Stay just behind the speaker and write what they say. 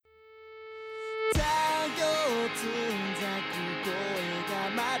つんざく声が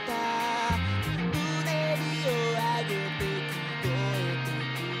またうねりを上げて聞こえて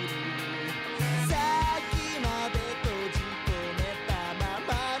くるさっきまで閉じ込めたまま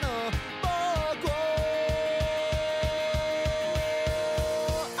の僕を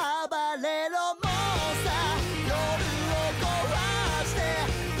暴れろもうさ夜を壊して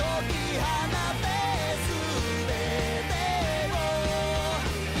解き放て全てを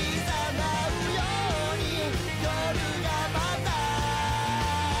いざなうように夜がまた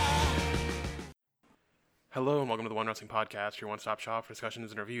Hello and welcome to the One Wrestling Podcast, your one-stop shop for discussions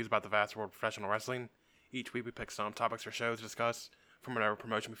and reviews about the vast world of professional wrestling. Each week we pick some topics or shows to discuss from whatever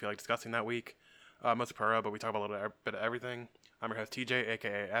promotion we feel like discussing that week. Mostly pro, but we talk about a little bit of everything. I'm your host TJ,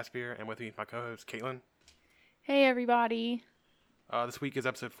 aka Aspir, and with me is my co-host Caitlin. Hey everybody. This week is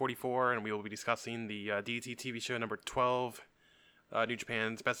episode 44, and we will be discussing the DDT TV show number 12, New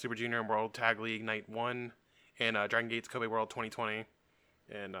Japan's Best Super Junior and World Tag League Night 1, and Dragon Gate's Kobe World 2020.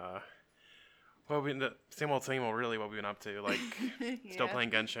 And, well, same old, really, what we've been up to. Like, still playing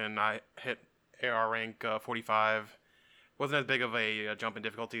Genshin. I hit AR rank 45. Wasn't as big of a jump in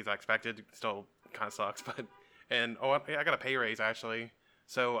difficulty as I expected. Still kind of sucks, but... And, I got a pay raise, actually.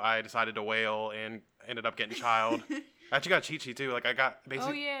 So I decided to whale and ended up getting Child. I actually got a cheat sheet, too. Like, I got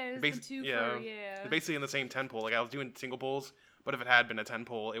basically... it's the it's basically in the same 10 pull. Like, I was doing single pulls, but if it had been a 10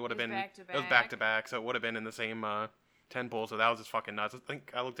 pull, it would have been... back-to-back. It was back-to-back, so it would have been in the same 10 pull, so that was just fucking nuts. I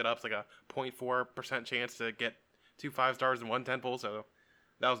think I looked it up. It's like a 0.4% chance to get 2 5-stars in one 10 pull, so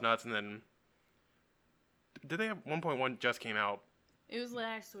that was nuts. And then... Did they have 1.1 just came out? It was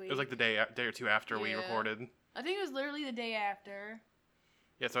last week. It was like the day or two after we recorded. I think it was literally the day after.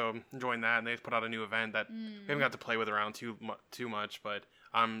 Yeah, so I'm enjoying that, and they just put out a new event that we haven't got to play with around too much, but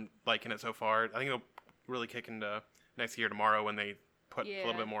I'm liking it so far. I think it'll really kick into next year tomorrow when they put a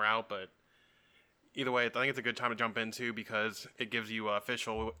little bit more out, but either way, I think it's a good time to jump into because it gives you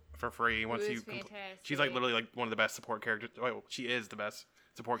official for free once you. Fantastic. She's like literally like one of the best support characters. Well, she is the best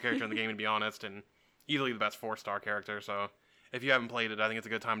support character in the game, to be honest, and easily the best 4-star character. So if you haven't played it, I think it's a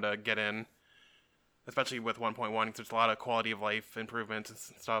good time to get in. Especially with 1.1, because there's a lot of quality of life improvements and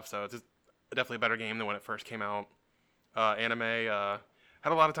stuff, so it's just definitely a better game than when it first came out. Anime, had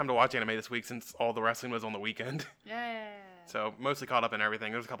a lot of time to watch anime this week since all the wrestling was on the weekend. Yeah. So mostly caught up in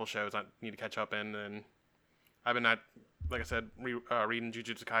everything. There's a couple shows I need to catch up in, and I've been like I said, reading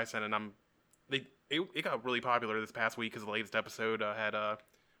Jujutsu Kaisen, and it got really popular this past week because the latest episode had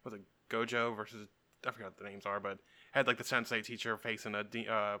was it Gojo versus, I forgot what the names are, but had like the sensei teacher facing a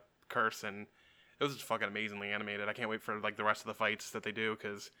curse, and it was just fucking amazingly animated. I can't wait for like the rest of the fights that they do,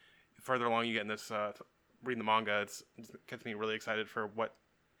 because further along you get in this reading the manga, it gets me really excited for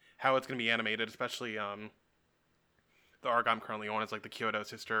how it's going to be animated, especially the arc I'm currently on is like the Kyoto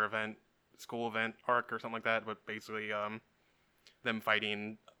Sister school event arc or something like that, but basically them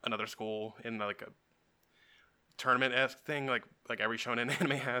fighting another school in like a tournament-esque thing, like every shonen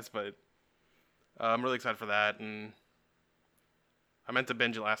anime has, but I'm really excited for that. And I meant to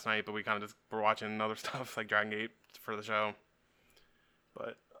binge it last night, but we kind of just were watching other stuff like Dragon Gate for the show.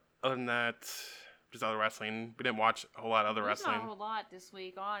 But other than that, just other wrestling. We didn't watch a whole lot of other wrestling. Not a whole lot this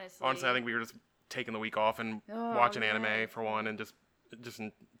week, honestly. Honestly, I think we were just taking the week off and watching anime for one, and just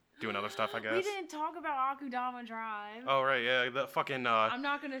doing other stuff, I guess. We didn't talk about Akudama Drive. Oh, right, yeah, the fucking... I'm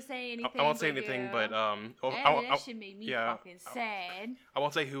not going to say anything. I won't say anything, but... that shit made me fucking sad. I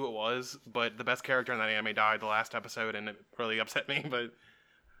won't say who it was, but the best character in that anime died the last episode, and it really upset me, but...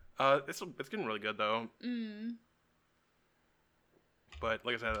 It's getting really good, though. But,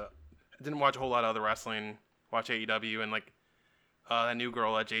 like I said, I didn't watch a whole lot of other wrestling. Watch AEW, and, like, that new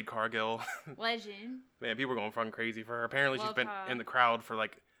girl, Jade Cargill. Legend. Man, people were going fucking crazy for her. Apparently she's been in the crowd for,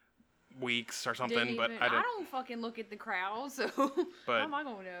 like, weeks or something, but I don't fucking look at the crowd, so but, how am I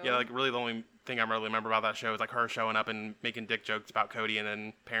gonna know? Yeah, like, really the only thing I really remember about that show is, like, her showing up and making dick jokes about Cody, and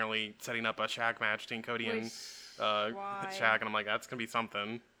then apparently setting up a Shaq match between Cody and Shaq, and I'm like, that's gonna be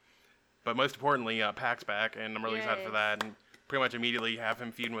something. But most importantly, Pac's back, and I'm really excited for that, and pretty much immediately have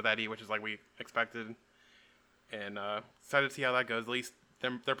him feuding with Eddie, which is like we expected, and excited to see how that goes. At least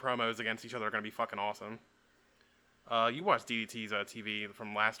their promos against each other are going to be fucking awesome. You watched DDT's TV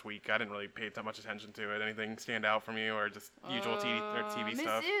from last week. I didn't really pay that much attention to it. Anything stand out from you, or just usual TV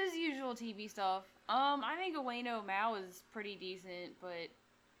stuff? This is usual TV stuff. I think Ueno Mao is pretty decent, but...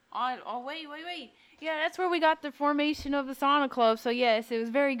 Oh, wait. Yeah, that's where we got the formation of the Sauna Club, so yes, it was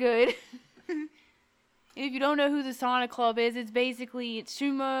very good. If you don't know who the Sauna Club is, it's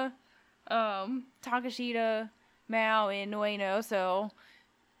Shuma, Takashita, Mao, and Ueno, so,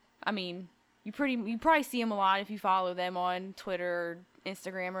 I mean, you probably see them a lot if you follow them on Twitter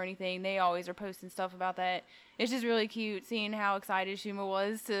Instagram or anything, they always are posting stuff about that. It's just really cute seeing how excited Shuma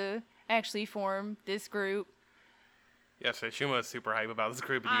was to actually form this group. Yeah, so Shuma is super hype about this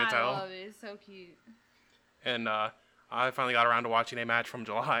group, as you can tell. I love it. It's so cute. And I finally got around to watching a match from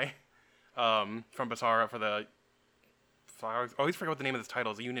July from Basara for the... I always forget what the name of this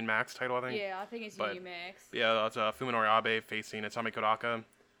title is. The Union Max title, I think. Yeah, I think it's Union Max. Yeah, that's Fuminori Abe facing Isami Kodaka.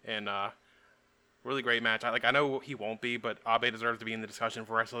 And really great match. I know he won't be, but Abe deserves to be in the discussion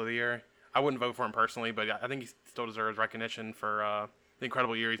for Wrestler of the Year. I wouldn't vote for him personally, but I think he still deserves recognition for the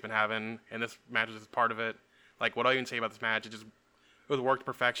incredible year he's been having. And this match is just part of it. Like, what do I even say about this match? It was worked to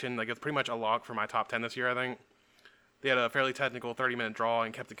perfection. Like, it's pretty much a lock for my top 10 this year, I think. They had a fairly technical 30-minute draw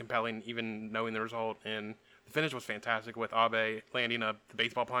and kept it compelling, even knowing the result. And the finish was fantastic with Abe landing the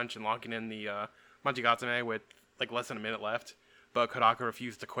baseball punch and locking in the Manjigatsume with, like, less than a minute left. But Kodaka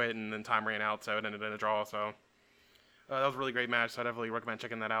refused to quit, and then time ran out, so it ended in a draw. So that was a really great match, so I definitely recommend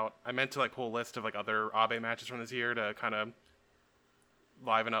checking that out. I meant to, like, pull a list of, like, other Abe matches from this year to kind of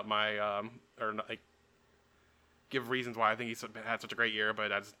liven up my, give reasons why I think he's had such a great year,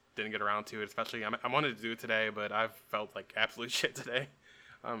 but I just didn't get around to it. Especially, I wanted to do it today, but I've felt like absolute shit today.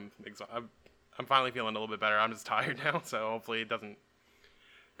 I'm finally feeling a little bit better. I'm just tired now, so hopefully it doesn't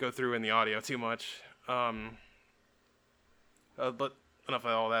go through in the audio too much. But enough of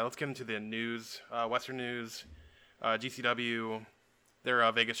all that. Let's get into the news. Western news. GCW,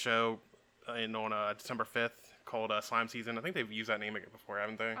 their Vegas show on December 5th called Slime Season. I think they've used that name before,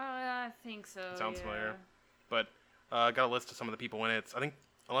 haven't they? I think so. Sounds familiar. But got a list of some of the people in it. I think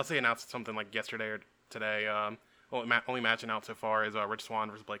unless they announced something like yesterday or today, only match announced so far is Rich Swann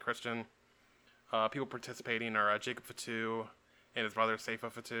versus Blake Christian. People participating are Jacob Fatu and his brother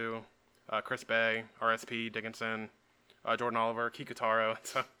Seifa Fatu, Chris Bay, RSP Dickinson, Jordan Oliver, Kikutaro.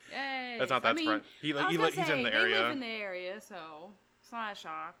 So that's not that surprising. He's in the area. They live in the area, so it's not a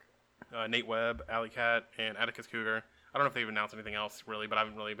shock. Nate Webb, Alley Cat, and Atticus Cougar. I don't know if they've announced anything else, really, but I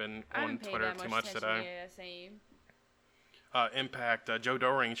haven't really been on Twitter too much today. Yeah, same. Impact, Joe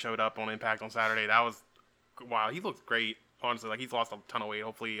Doering showed up on Impact on Saturday. That was, wow, he looks great, honestly. Like, he's lost a ton of weight,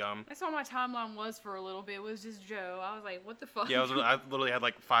 hopefully. That's all my timeline was for a little bit. It was just Joe. I was like, what the fuck? Yeah, I literally had,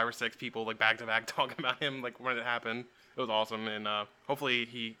 like, 5 or 6 people, like, back-to-back talking about him, like, when it happened. It was awesome, and hopefully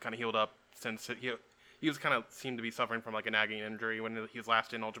he kind of healed up since he was kind of seemed to be suffering from, like, a nagging injury when he was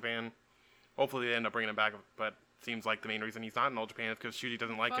last in All Japan. Hopefully they end up bringing him back, but seems like the main reason he's not in All Japan is because Shuji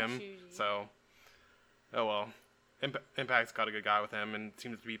doesn't like him. Shuji. So, oh well. Impact's got a good guy with him and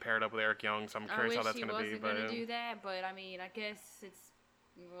seems to be paired up with Eric Young, so I'm curious how that's going to be. I wish he wasn't going to do that, but I mean, I guess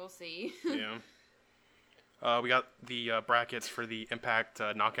we'll see. Yeah. We got the brackets for the Impact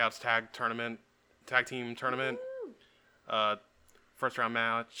Knockouts Tag Team Tournament. First round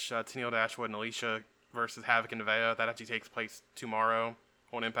match, Tennille Dashwood and Alicia versus Havoc and Nevaeh. That actually takes place tomorrow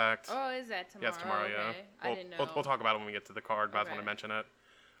on Impact. Oh, is that tomorrow? Yes, tomorrow, okay. yeah. I didn't know. We'll talk about it when we get to the card, but I just want to mention it.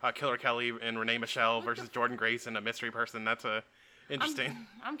 Killer Kelly and Renee Michelle versus Jordan Grace and a mystery person. That's interesting.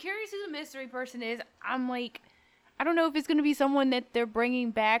 I'm curious who the mystery person is. I'm like, I don't know if it's going to be someone that they're bringing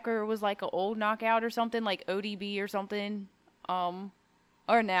back or was like an old knockout or something, like ODB or something. Or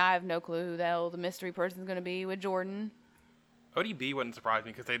now I have no clue who the hell the mystery person's going to be with Jordan. ODB wouldn't surprise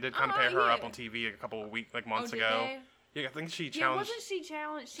me because they did kind of pair her up on TV a couple of months ago. They? Yeah, I think she challenged. Wasn't she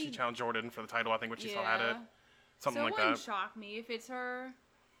challenged? She challenged Jordan for the title. I think when she still had it, something like that. So it wouldn't shock me if it's her,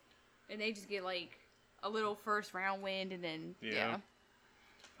 and they just get like a little first round win, and then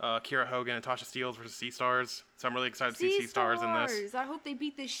Kiera Hogan and Tasha Steelz versus Sea Stars. So I'm really excited to see Sea Stars in this. I hope they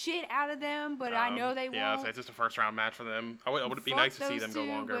beat the shit out of them, but I know they won't. Yeah, so it's just a first round match for them. It would be nice to see them go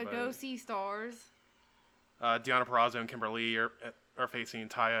longer, but go Sea Stars. Deonna Purrazzo and Kimberly are facing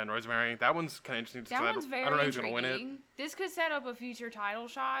Taya and Rosemary. That one's kind of interesting to decide. That one's very I don't know who's going to win it. This could set up a future title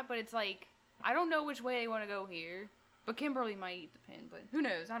shot, but it's like, I don't know which way they want to go here. But Kimberly might eat the pin, but who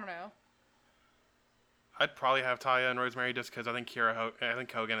knows? I don't know. I'd probably have Taya and Rosemary just because I think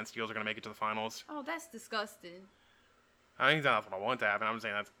Hogan and Steelz are going to make it to the finals. Oh, that's disgusting. I think that's what I want to happen. I'm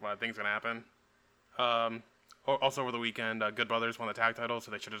saying that's what I think is going to happen. Also over the weekend, Good Brothers won the tag title,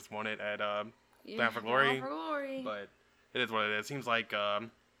 so they should have just won it at Bound for Glory. But it is what it is. Seems like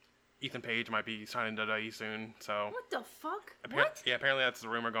Ethan Page might be signing to WWE soon. So what the fuck? What? Yeah, apparently that's the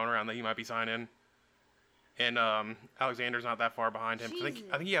rumor going around that he might be signing. And Alexander's not that far behind him. I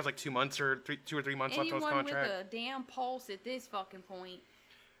think he has like 2 months or 2 or 3 months left on his contract. Anyone with a damn pulse at this fucking point.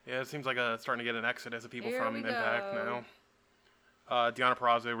 Yeah, it seems like starting to get an exodus of people from Impact now. Deonna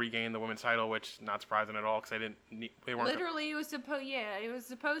Purrazzo regained the women's title, which not surprising at all because they weren't. Literally, it was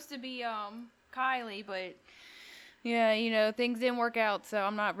supposed to be Kylie, but yeah, things didn't work out, so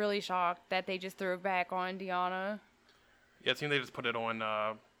I'm not really shocked that they just threw it back on Deonna. Yeah, it seemed they just put it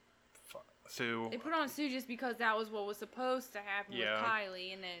on Sue. They put on Sue just because that was what was supposed to happen with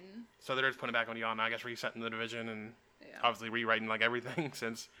Kylie, and then... So they're just putting it back on Yana, I guess resetting the division and Yeah. obviously rewriting like everything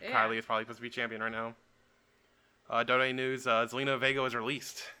since Yeah. Kylie is probably supposed to be champion right now. Dota news, Zelina Vega was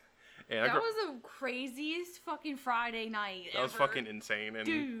released. And That was the craziest fucking Friday night that was ever. fucking insane. And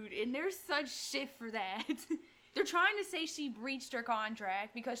Dude, and there's such shit for that. They're trying to say she breached her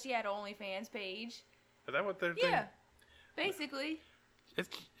contract because she had an OnlyFans page. Is that what they're Yeah, basically.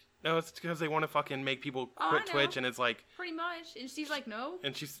 No, it's because they want to fucking make people Oh, quit I know. Twitch, and it's like, Pretty much. And she's like, no.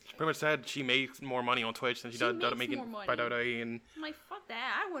 and she's pretty much said she makes more money on Twitch than she does makes making more by money. Dota, and I'm like, fuck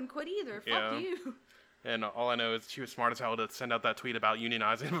that. I wouldn't quit either. Yeah. Fuck you. and all I know is she was smart as hell to send out that tweet about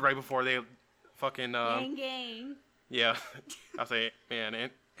unionizing right before they fucking Gang, gang. yeah. I'll say,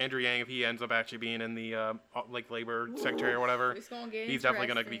 man, Andrew Yang, if he ends up actually being in the like labor secretary or whatever, It's gonna get he's definitely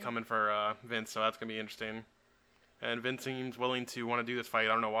gonna be interesting. coming for Vince, so that's gonna be interesting. And Vince seems willing to want to do this fight. I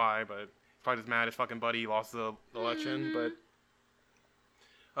don't know why, but he's probably just mad his fucking buddy lost the election. Mm-hmm.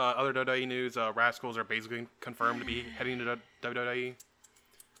 But other WWE news: Rascals are basically confirmed to be heading to WWE.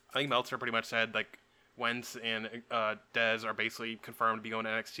 I think Meltzer pretty much said like Wentz and Dez are basically confirmed to be going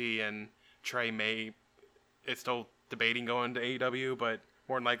to NXT, and Trey May is still debating going to AEW, but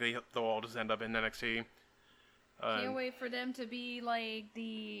more than likely they'll all just end up in NXT. Can't wait for them to be like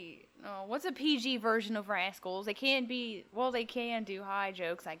what's a PG version of Rascals? They can't be, well, they can do high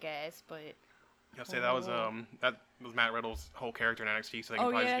jokes, I guess, but... I'll say that was Matt Riddle's whole character in NXT, so they can Oh,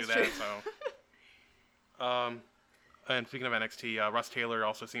 probably yeah, just do that's that. So, and speaking of NXT, Russ Taylor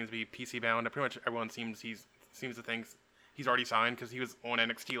also seems to be PC bound. Pretty much everyone seems to think he's already signed because he was on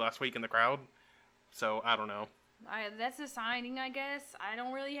NXT last week in the crowd. So I don't know. That's a signing, I guess. I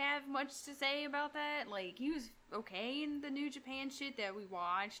don't really have much to say about that. Like, he was okay in the New Japan shit that we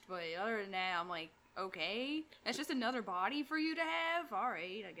watched, but other than that, I'm like, okay, that's just another body for you to have. All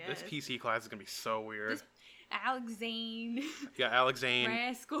right, I guess. This PC class is gonna be so weird. This Alex Zane, Yeah, Alex Zane,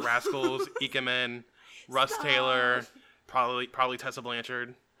 Rascals. Ikemen, Russ Stop. Taylor, probably Tessa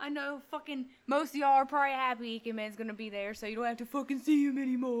Blanchard. I know, fucking most of y'all are probably happy Ikemen's gonna be there, so you don't have to fucking see him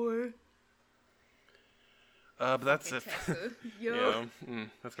anymore. But that's it. Tessa. Yo. Yeah,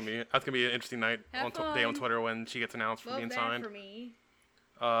 that's gonna be an interesting night Have day on fun. Twitter when she gets announced for Love being that signed. for me.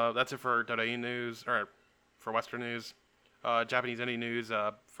 That's it for WWE news, or for Western news. Japanese indie news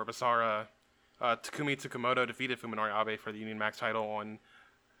for Basara. Takumi Tsukamoto defeated Fuminori Abe for the Union Max title on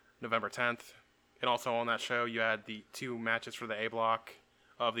November 10th. And also on that show, you had the 2 matches for the A block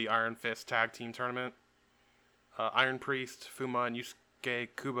of the Iron Fist Tag Team Tournament. Iron Priest, Fuma, and Yusuke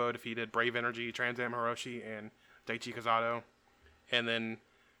Kubo defeated Brave Energy, Trans Am Hiroshi, and Daichi Kazato. And then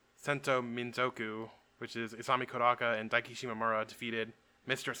Sento Minzoku, which is Isami Kodaka and Daiki Shimamura, defeated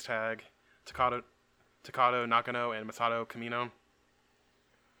Mistress Tag, Takado Nakano, and Masato Kamino.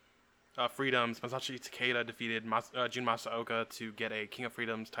 Freedoms, Masashi Takeda defeated Jun Masaoka to get a King of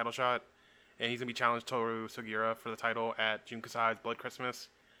Freedoms title shot. And he's going to be challenged Toru Sugiura for the title at Jun Kasai's Blood Christmas.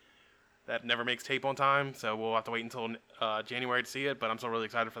 That never makes tape on time, so we'll have to wait until January to see it, but I'm still really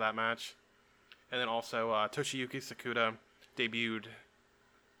excited for that match. And then also, Toshiyuki Sakuda debuted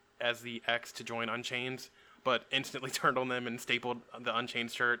as the X to join Unchained, but instantly turned on them and stapled the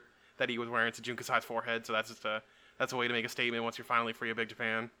Unchained shirt that he was wearing to Jun Kasai's forehead, so that's a way to make a statement once you're finally free of Big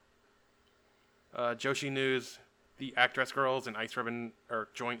Japan. Joshi news, the Actress Girls and Ice Ribbon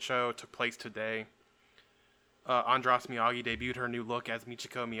joint show took place today. Andras Miyagi debuted her new look as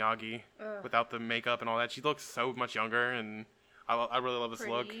Michiko Miyagi without the makeup and all that. She looks so much younger, and I really love this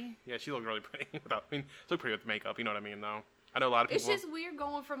look. Pretty. Yeah, she looked really pretty. She looked pretty with makeup, you know what I mean, though. I know a lot of people... It's just weird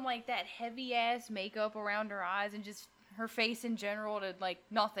going from, like, that heavy-ass makeup around her eyes and just her face in general to, like,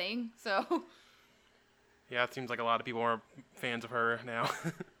 nothing, so... Yeah, it seems like a lot of people are fans of her now.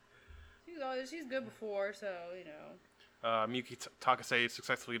 She's good before, so, you know. Miyuki Takase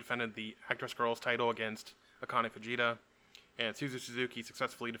successfully defended the Actress Girls title against Akane Fujita, and Suzu Suzuki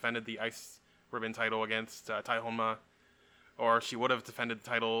successfully defended the Ice Ribbon title against Tai Honma. Or she would have defended the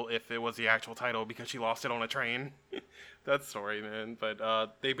title if it was the actual title because she lost it on a train. That story, man.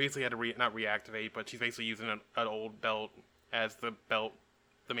 But they basically had to not reactivate, but she's basically using an old belt as the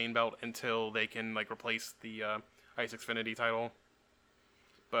main belt until they can like replace the Ice Xfinity title.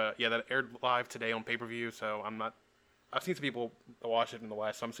 But yeah, that aired live today on pay-per-view, so I've seen some people watch it in the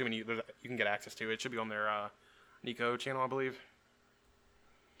West, so I'm assuming you can get access to it. It should be on their Nico channel, I believe.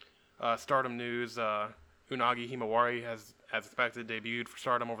 Stardom news, Unagi Himawari has, as expected, debuted for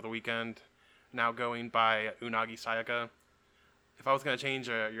Stardom over the weekend, now going by Unagi Sayaka. If I was going to change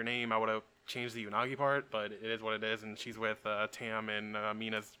your name, I would have change the Unagi part, but it is what it is. And she's with Tam and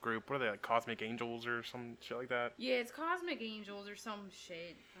Mina's group. What are they, like Cosmic Angels or some shit like that? Yeah, it's Cosmic Angels or some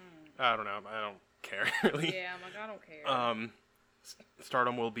shit. I don't know. I don't care really. Yeah, I'm like, I don't care.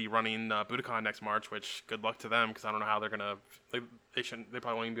 Stardom will be running Budokan next March, which good luck to them because I don't know how they're gonna. They shouldn't. They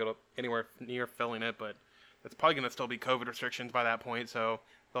probably won't even be able to anywhere near filling it, but it's probably gonna still be COVID restrictions by that point. So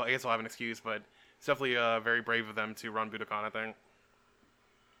I guess they'll have an excuse, but it's definitely very brave of them to run Budokan, I think.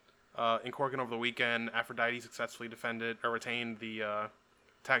 In Korakuen over the weekend, Aphrodite successfully retained the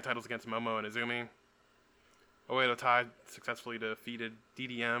tag titles against Momo and Izumi. Oedo Tai successfully defeated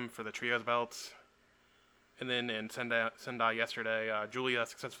DDM for the trios belts. And then in Sendai yesterday, Julia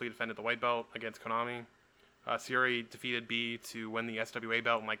successfully defended the white belt against Konami. Syuri defeated B to win the SWA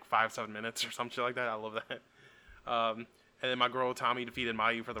belt in like 5-7 minutes or some shit like that. I love that. And then my girl Tommy defeated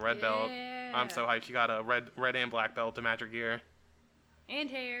Mayu for the red belt. I'm so hyped. She got a red and black belt to match her gear. And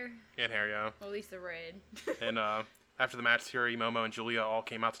hair. And hair, yeah. Well, at least the red. And after the match, Syuri, Momo, and Julia all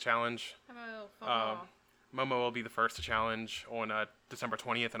came out to challenge. Oh, fuck off. Momo will be the first to challenge on December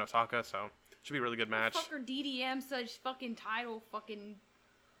 20th in Osaka, so should be a really good match. Fucker DDM such fucking title fucking,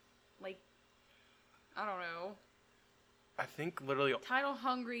 like, I don't know. I think literally Title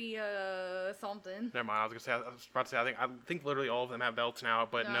hungry something. Never mind. I was about to say. I think literally all of them have belts now,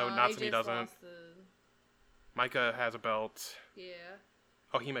 but no, Natsumi doesn't. Maika has a belt. Yeah.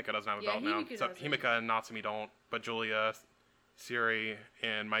 Oh, Himeka doesn't have a belt now. So Himeka and Natsumi don't, but Julia, Syuri,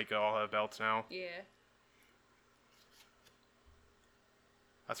 and Maika all have belts now. Yeah.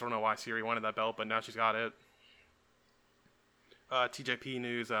 I still don't know why Syuri wanted that belt, but now she's got it. TJP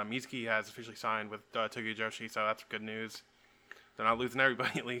news: Mizuki has officially signed with Tokyo Joshi, so that's good news. They're not losing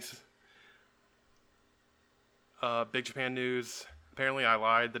everybody, at least. Big Japan news: apparently, I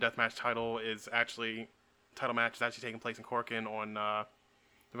lied. The deathmatch title match is actually taking place in Korakuen on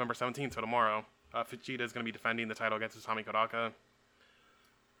November 17th, so tomorrow. Fujita is going to be defending the title against Usami Kodaka.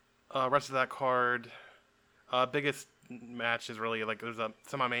 Rest of that card, biggest match is really like there's a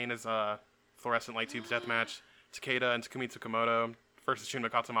semi-main is Fluorescent Light Tubes deathmatch. Takeda and Takumi Tsukamoto versus Shunma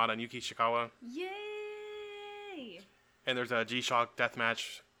Katsumata and Yuki Ishikawa. Yay! And there's a G-Shock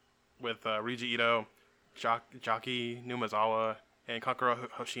deathmatch with Ryuji Ito, Jaki Numazawa, and Kankuro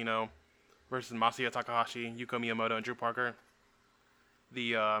Hoshino versus Masaya Takahashi, Yuko Miyamoto, and Drew Parker.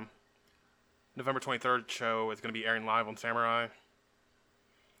 The November 23rd show is going to be airing live on Samurai.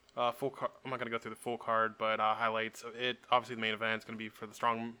 I'm not going to go through the full card, but highlights. Obviously, the main event is going to be for the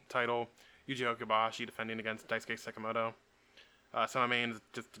Strong title. Yuji Okabayashi defending against Daisuke Sekimoto. Semi-main is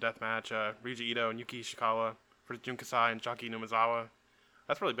just a death match. Ryuji Ito and Yuki Ishikawa versus Jun Kasai and Jaki Numazawa.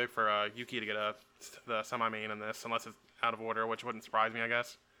 That's really big for Yuki to get the semi-main in this, unless it's out of order, which wouldn't surprise me, I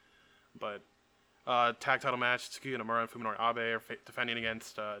guess. But tag title match, Tsukuya Nomura and Fuminori Abe are defending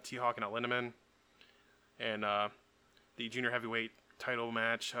against T-Hawk and Lindemann. And the junior heavyweight title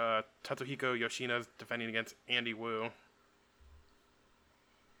match, Tatsuhiko Yoshino is defending against Andy Wu.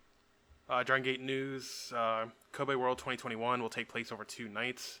 Dragon Gate news, Kobe World 2021 will take place over 2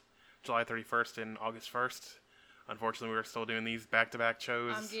 nights, July 31st and August 1st. Unfortunately, we're still doing these back-to-back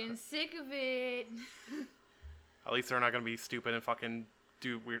shows. I'm getting sick of it. At least they're not going to be stupid and fucking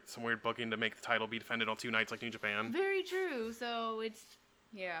do some weird booking to make the title be defended on 2 nights like New Japan. Very true. So it's,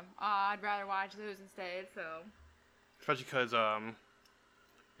 yeah, I'd rather watch those instead, so. Especially because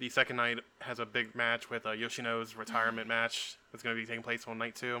the second night has a big match with Yoshino's retirement match that's going to be taking place on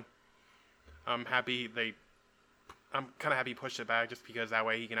night 2. I'm kind of happy he pushed it back just because that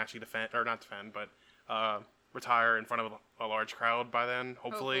way he can actually retire in front of a large crowd by then,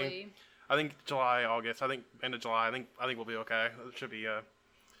 hopefully. I think July, August, end of July, I think we'll be okay. There should be a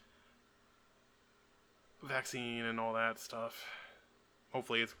vaccine and all that stuff.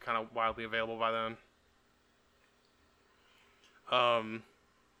 Hopefully it's kind of widely available by then.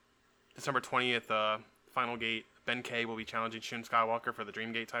 December 20th, Final Gate, Ben K will be challenging Shun Skywalker for the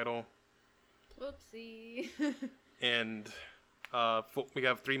Dream Gate title. Whoopsie. And we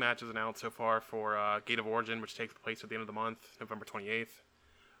have 3 matches announced so far for Gate of Origin, which takes place at the end of the month, November 28th.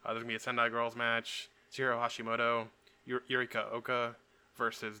 There's going to be a Sendai Girls match, Chihiro Hashimoto, Yurika Oka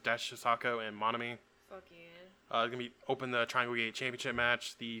versus Dash Shisako and Monami. Fuck yeah. Going to be open the Triangle Gate Championship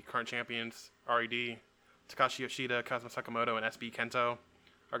match. The current champions, RED, Takashi Yoshida, Kazuma Sakamoto, and SB Kento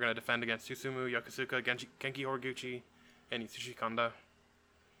are going to defend against Susumu, Yokosuka, Genki Horiguchi, and Yatsushi Kanda.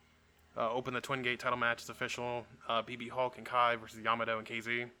 Open the Twin Gate title match is official. BB Hulk and Kai versus Yamato and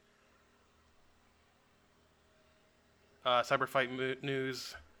KZ. Cyber Fight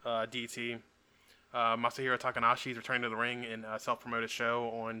news, DT. Masahiro Takanashi is returning to the ring in a self-promoted show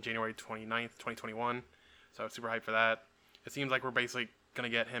on January 29th, 2021. So super hyped for that. it seems like we're basically gonna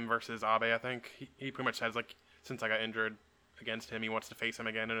get him versus Abe. I think he pretty much says like since I got injured against him, he wants to face him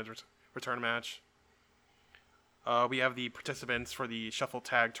again in his return match. We have the participants for the Shuffle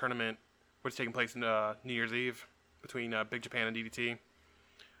Tag Tournament, which is taking place in New Year's Eve between Big Japan and DDT.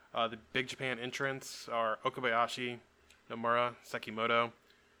 The Big Japan entrants are Okabayashi, Nomura, Sekimoto,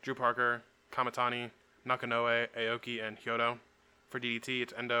 Drew Parker, Kamitani, Nakanoe, Aoki, and Hyoto. For DDT,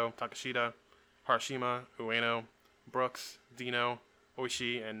 it's Endo, Takashita, Harashima, Ueno, Brooks, Dino,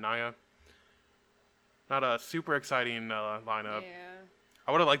 Oishi, and Naya. Not a super exciting lineup. Yeah.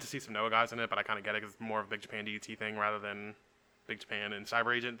 I would have liked to see some Noah guys in it, but I kind of get it because it's more of a Big Japan DDT thing rather than Big Japan and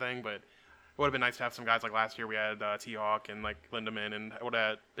Cyber Agent thing. But it would have been nice to have some guys like last year. We had T-Hawk and like Lindemann, and it would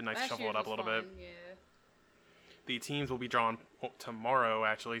have been nice to shuffle it up a little bit. Yeah. The teams will be drawn tomorrow,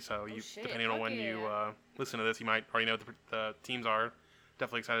 actually. So depending on when you listen to this, you might already know what the teams are.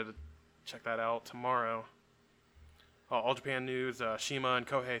 Definitely excited to check that out tomorrow. All Japan news: Shima and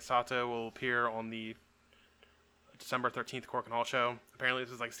Kohei Sato will appear on the December 13th Korakuen Hall show. Apparently,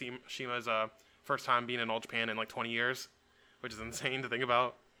 this is like Shima's first time being in All Japan in like 20 years, which is insane to think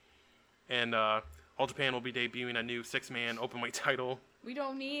about. And All Japan will be debuting a new 6-man openweight title. We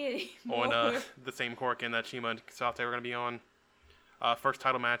don't need any on more. the same Korakuen that Shima and Sato are going to be on. First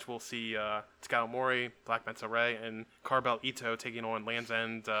title match, we'll see Takao Mori, Black Mensa Ray, and Carbell Ito taking on Land's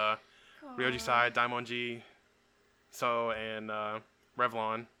End, Ryoji Sai, Daimonji, So, and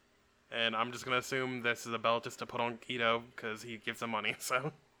Revlon. And I'm just going to assume this is a belt just to put on Ito because he gives them money.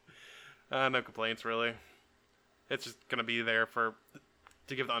 So, no complaints, really. It's just going to be there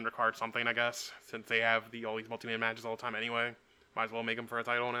to give the undercard something, I guess, since they have all these multi-man matches all the time anyway. Might as well make them for a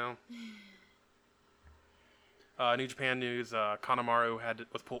title now. New Japan news: Kanemaru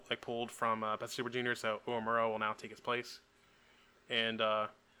was pulled from Best Super Junior, so Uemura will now take his place. And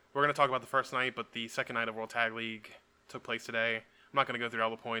we're going to talk about the first night, but the second night of World Tag League took place today. I'm not going to go through all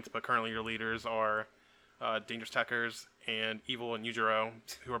the points, but currently your leaders are Dangerous Tekkers and Evil and Yujiro,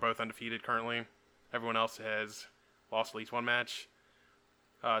 who are both undefeated currently. Everyone else has lost at least one match.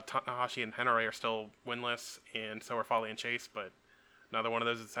 Tanahashi and Henare are still winless, and so are Folly and Chase, but neither one of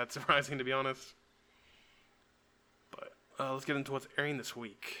those is that surprising, to be honest. But let's get into what's airing this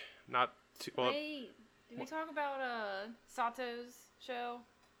week. Not too well. Wait, did we talk about Sato's show?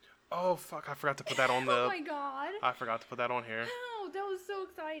 Oh fuck! I forgot to put that on the. Oh my god! I forgot to put that on here. How? That was so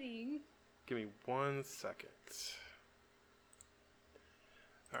exciting. Give me 1 second.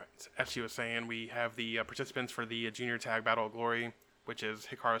 All right, as she was saying, we have the participants for the Junior Tag Battle of Glory, which is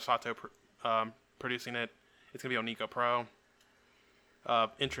Hikaru Sato producing it. It's gonna be on Nico Pro.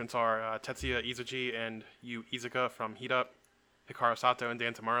 Entrants are Tetsuya Izuchi and Yu Izuka from Heat Up, Hikaru Sato and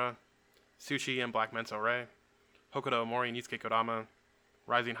Dan Tamura, Sushi and Black Mensa Ray, Hokuto Omori and Yusuke Kodama,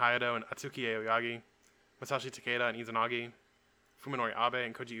 Rising Hayato and Atsuki Aoyagi, Masashi Takeda and Izanagi, Fuminori Abe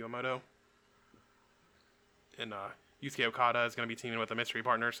and Koji Uemoto. And Yusuke Okada is going to be teaming with a mystery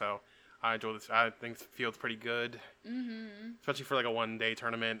partner, so I enjoy this. I think this field's pretty good, especially for like a one-day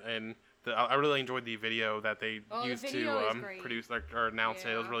tournament. And I really enjoyed the video that they used to produce or announce it.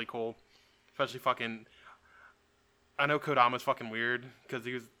 It was really cool, especially fucking. I know Kodama's fucking weird because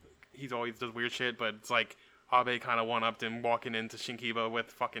he's always does weird shit, but it's like Abe kind of one-upped him walking into Shinkiba with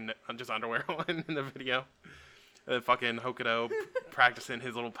fucking just underwear on in the video. And fucking Hokuto practicing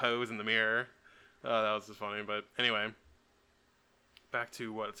his little pose in the mirror. That was just funny, but anyway. Back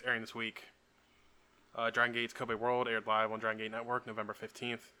to what's airing this week. Dragon Gate's Kobe World aired live on Dragon Gate Network November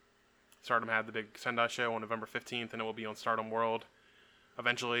 15th. Stardom had the big Sendai show on November 15th, and it will be on Stardom World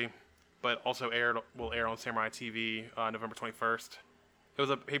eventually. But also will air on Samurai TV November 21st. It was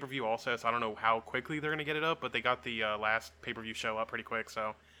a pay-per-view also, so I don't know how quickly they're going to get it up, but they got the last pay-per-view show up pretty quick,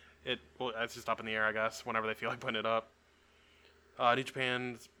 so it's just up in the air, I guess, whenever they feel like putting it up. New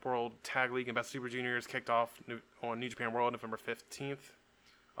Japan's World Tag League and Best Super Juniors kicked off on New Japan World November 15th.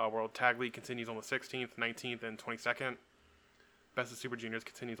 World Tag League continues on the 16th, 19th, and 22nd. Best of Super Juniors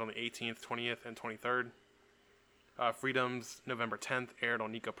continues on the 18th, 20th, and 23rd. Freedom's November 10th aired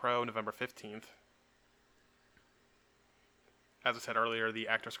on Nika Pro November 15th. As I said earlier, the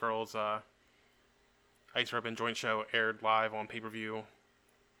Actress Girls Ice Ribbon joint show aired live on pay-per-view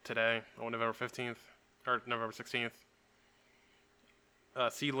today on November 15th, or November 16th.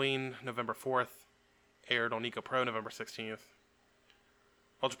 Seedling, November 4th, aired on Nico Pro November 16th.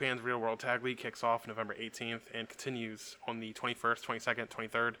 All Japan's Real World Tag League kicks off November 18th and continues on the 21st, 22nd,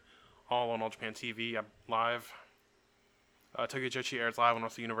 23rd, all on All Japan TV live. Tokyo Joshi airs live on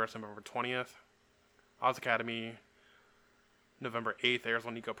Wrestle Universe November 20th. Oz Academy, November 8th, airs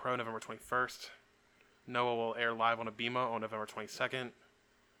on Nico Pro November 21st. Noah will air live on Abema on November 22nd.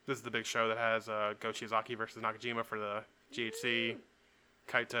 This is the big show that has Go Shiozaki versus Nakajima for the GHC,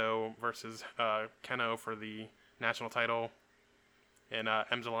 Kaito versus Keno for the national title, and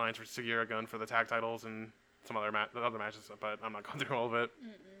M's Alliance versus Sugiura Gun for the tag titles, and some other matches, but I'm not going through all of it.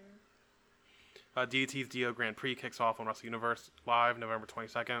 DDT's Dio Grand Prix kicks off on Wrestle Universe Live November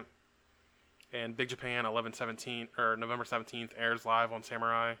 22nd. And Big Japan November 17th airs live on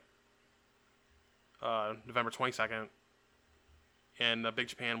Samurai November 22nd. And Big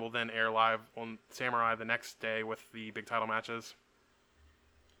Japan will then air live on Samurai the next day with the big title matches.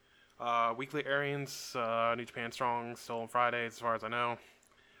 Weekly airings, New Japan Strong still on Fridays as far as I know,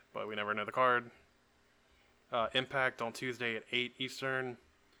 but we never know the card. Impact on Tuesday at 8 Eastern.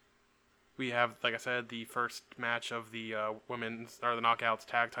 We have, like I said, the first match of the women's or the Knockouts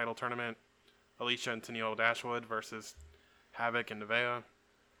tag title tournament. Alicia and Tennille Dashwood versus Havoc and Nevaeh.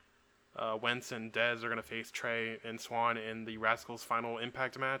 Wentz and Dez are going to face Trey and Swan in the Rascals final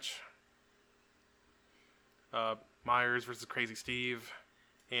Impact match. Myers versus Crazy Steve.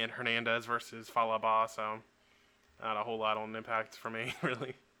 And Hernandez versus Falaba. So, not a whole lot on Impact for me,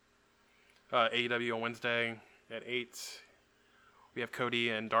 really. AEW on Wednesday at 8. We have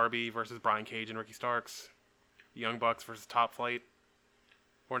Cody and Darby versus Brian Cage and Ricky Starks. The Young Bucks versus Top Flight.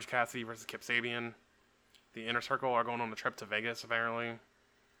 Orange Cassidy versus Kip Sabian. The Inner Circle are going on a trip to Vegas, apparently.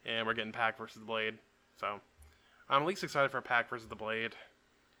 And we're getting Pac versus the Blade. So, I'm at least excited for Pac versus the Blade.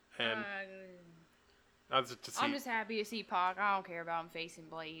 And I'm just happy to see Pac. I don't care about him facing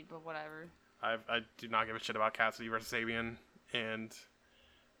Blade, but whatever. I do not give a shit about Cassidy versus Sabian. And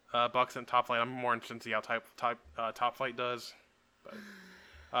Bucks and Top Flight, I'm more interested to see how Top Flight does. But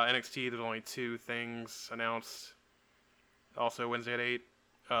NXT, there's only 2 things announced. Also, Wednesday at 8,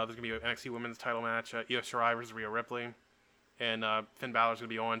 there's going to be an NXT Women's title match. Io Shirai versus Rhea Ripley. And Finn Balor's going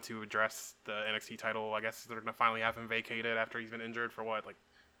to be on to address the NXT title. I guess they're going to finally have him vacated after he's been injured for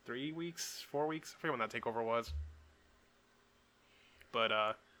 3 weeks, 4 weeks? I forget when that takeover was.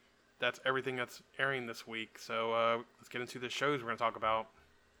 But that's everything that's airing this week. So let's get into the shows we're going to talk about.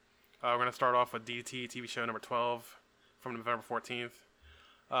 We're going to start off with DDT TV show number 12 from November 14th.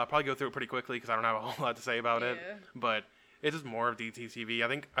 Probably go through it pretty quickly because I don't have a whole lot to say about it. But it's just more of DDT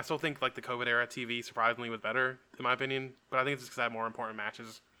TV. I still think the COVID era TV surprisingly was better in my opinion. But I think it's just because I had more important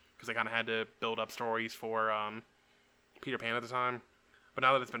matches because they kind of had to build up stories for Peter Pan at the time. But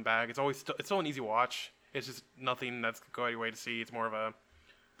now that it's been back, it's still an easy watch. It's just nothing that's go out of your way to see. It's more of a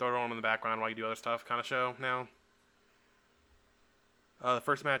throw it on in the background while you do other stuff kind of show now. The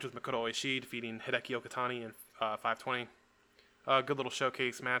first match was Makoto Oishi defeating Hideki Okatani in 520. Good little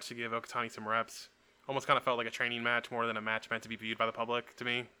showcase match to give Okatani some reps. Almost kind of felt like a training match more than a match meant to be viewed by the public to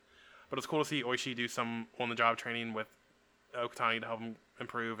me. But it's cool to see Oishi do some on-the-job training with Okatani to help him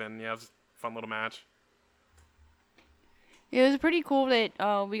improve. And yeah, it was a fun little match. It was pretty cool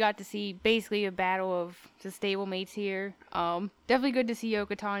that we got to see basically a battle of the stablemates here. Definitely good to see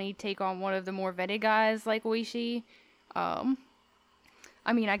Okatani take on one of the more vetted guys like Oishi.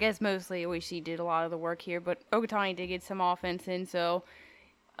 I guess mostly Oishi did a lot of the work here, but Okatani did get some offense in, so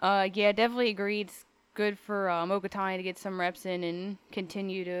yeah, definitely agreed. It's good for Okatani to get some reps in and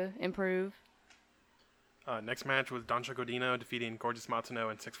continue to improve. Next match was Dansha Godino defeating Gorgeous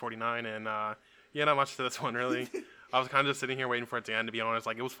Matsuno in 649, and yeah, not much to this one, really. I was kind of just sitting here waiting for it to end, to be honest.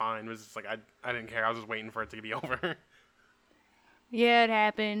 It was fine. It was just I didn't care. I was just waiting for it to be over. Yeah, it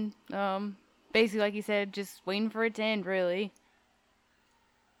happened. Basically, like you said, just waiting for it to end, really.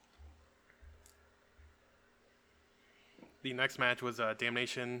 The next match was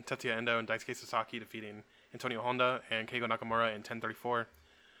Damnation, Tetsuya Endo, and Daisuke Sasaki defeating Antonio Honda and Keigo Nakamura in 1034.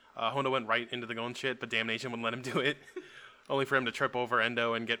 Honda went right into the gon shit, but Damnation wouldn't let him do it. Only for him to trip over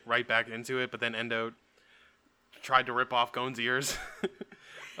Endo and get right back into it, but then Endo tried to rip off Gon's ears.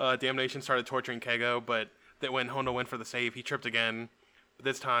 Damnation started torturing Keigo, but then when Honda went for the save, he tripped again. But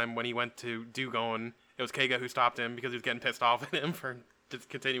this time, when he went to do Gon, it was Keigo who stopped him because he was getting pissed off at him for just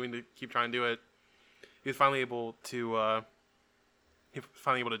continuing to keep trying to do it. He was finally able to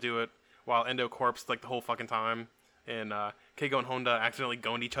do it while Endo corpsed the whole fucking time. And Keigo and Honda accidentally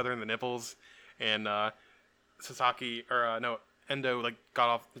goned each other in the nipples. And Endo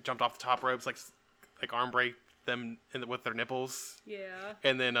jumped off the top ropes, arm break them with their nipples. Yeah.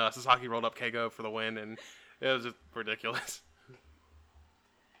 And then Sasaki rolled up Keigo for the win, and it was just ridiculous.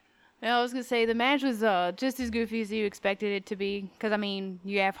 Yeah, I was going to say, the match was just as goofy as you expected it to be. Because,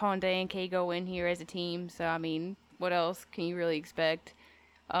 you have Honda and Keigo in here as a team. So, what else can you really expect?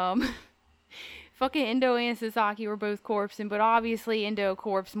 Fucking Endo and Sasaki were both corpsing. But obviously, Endo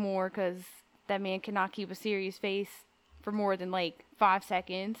corpsed more because that man cannot keep a serious face for more than, 5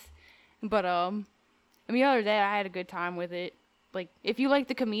 seconds. But, other than that, I had a good time with it. like, if you like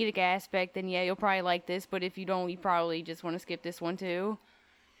the comedic aspect, then yeah, you'll probably like this. But if you don't, you probably just want to skip this one too.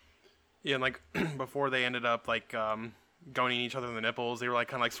 Yeah, and like before they ended up like going each other in the nipples, they were like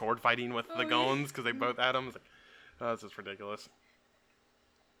kind of like sword fighting with the gones because they both had them. It's like, oh, this is ridiculous.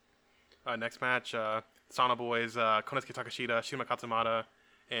 Next match, Sana Boys, Konosuke Takashita, Shima Katsumata,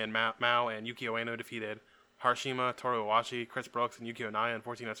 and Mao and Yuki Ueno defeated Harashima, Toru Owashi, Chris Brooks, and Yuki Onaya in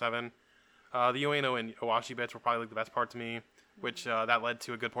 14:07. The Ueno and Owashi bits were probably like the best part to me, which that led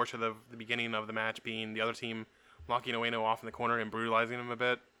to a good portion of the beginning of the match being the other team locking Ueno off in the corner and brutalizing him a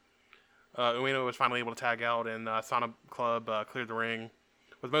bit. Ueno was finally able to tag out, and Sana Club cleared the ring.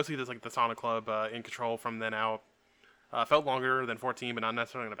 With mostly just like the Sana Club in control from then out. Felt longer than 14, but not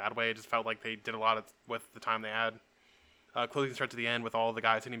necessarily in a bad way. It just felt like they did a lot with the time they had. Closing stretch to the end with all the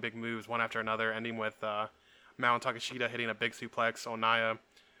guys hitting big moves one after another, ending with Mao and Takashita hitting a big suplex on Naya,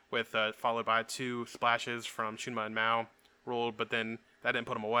 with followed by 2 splashes from Shunma and Mao rolled, but then that didn't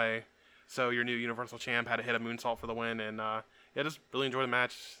put them away. So your new Universal Champ had to hit a moonsault for the win, and yeah, just really enjoyed the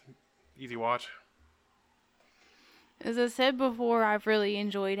match. Easy watch. As I said before, I've really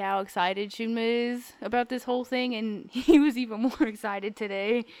enjoyed how excited Shunma is about this whole thing, and he was even more excited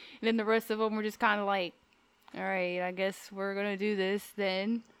today. And then the rest of them were just kind of like, all right, I guess we're going to do this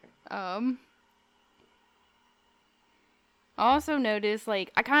then. I also noticed,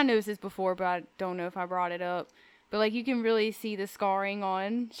 like, I kind of noticed this before, but I don't know if I brought it up. But, like, you can really see the scarring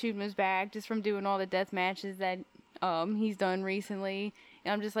on Shunma's back just from doing all the death matches that he's done recently.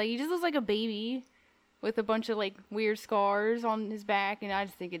 And I'm just like, he just looks like a baby with a bunch of like weird scars on his back, and I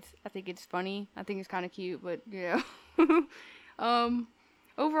think it's funny. I think it's kind of cute, but yeah.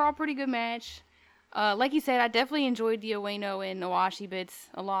 Overall, pretty good match. Like you said, I definitely enjoyed the Ueno and Owashi bits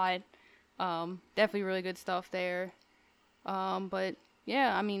a lot. Definitely really good stuff there. But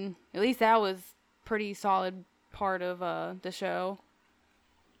yeah, I mean, at least that was pretty solid part of the show.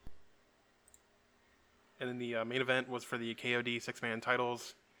 And then the main event was for the KOD 6-man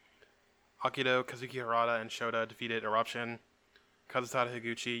titles. Akido, Kazuki Harada, and Shota defeated Eruption, Kazusada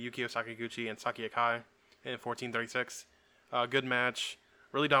Higuchi, Yukio Sakaguchi, and Saki Akai in 14:36. Good match.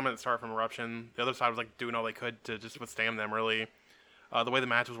 Really dominant start from Eruption. The other side was like doing all they could to just withstand them, really. The way the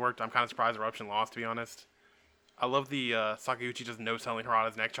match was worked, I'm kind of surprised Eruption lost, to be honest. I love the Sakaguchi just no-selling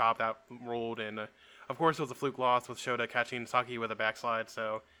Harada's neck chop that rolled, and of course it was a fluke loss with Shota catching Saki with a backslide,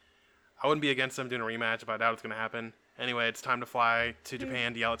 so I wouldn't be against them doing a rematch, but I doubt it's going to happen. Anyway, it's time to fly to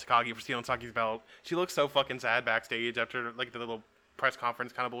Japan to yell at Takagi for stealing Saki's belt. She looks so fucking sad backstage after like the little press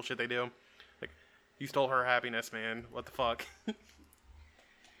conference kind of bullshit they do. Like, you stole her happiness, man. What the fuck?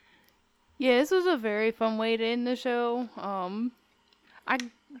 Yeah, this was a very fun way to end the show. I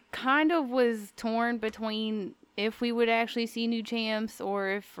kind of was torn between if we would actually see new champs or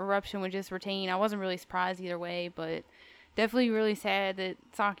if Eruption would just retain. I wasn't really surprised either way, but definitely really sad that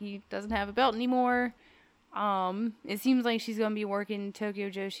Saki doesn't have a belt anymore. It seems like she's going to be working Tokyo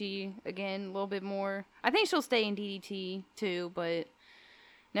Joshi again a little bit more. I think she'll stay in DDT too, but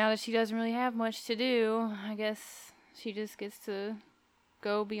now that she doesn't really have much to do, I guess she just gets to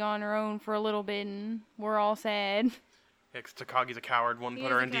go be on her own for a little bit, and we're all sad. Yeah, 'cause Takagi's a coward, wouldn't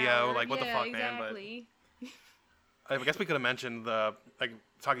put her in DO. Like, what the fuck, exactly. man? But I guess we could have mentioned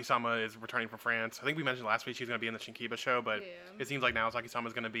Saki-sama is returning from France. I think we mentioned last week she's going to be in the Shinkiba show, but it seems like now Saki-sama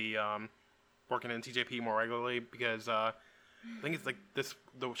is going to be working in TJP more regularly because I think it's like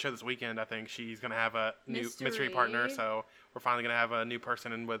the show this weekend. I think she's going to have a new mystery partner, so we're finally going to have a new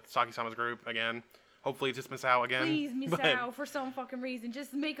person in with Saki-sama's group again. Hopefully it's just Misao again. Please, Misao, for some fucking reason.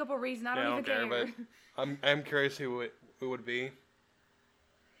 Just make up a reason. I don't even care. But I'm curious who it would be.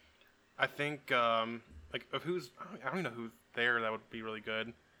 I think like of who's I don't even know who's there that would be really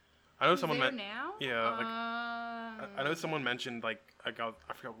good. I know someone now? Yeah, like I know someone mentioned I forgot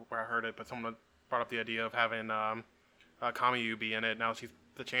where I heard it, but someone brought up the idea of having Kamiyu be in it. Now she's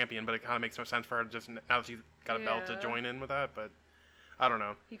the champion, but it kind of makes no sense for her to just now that she's got a belt to join in with that. But I don't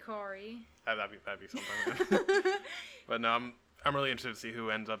know. Hikari. That'd be something. But no, I'm really interested to see who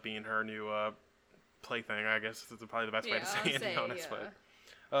ends up being her new plaything. I guess is probably the best way to say it, to be honest.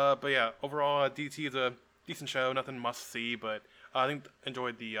 Yeah. But yeah, overall, DT is a decent show. Nothing must see, but I think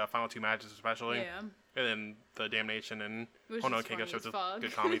enjoyed the final 2 matches especially. Yeah. And then the Damnation and Hono Keigo shows with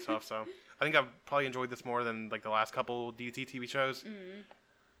good comedy stuff. So I think I've probably enjoyed this more than like the last couple DT TV shows.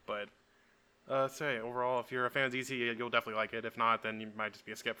 But overall, if you're a fan of DT, you'll definitely like it. If not, then it might just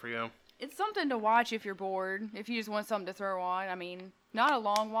be a skip for you. It's something to watch if you're bored. If you just want something to throw on. I mean, not a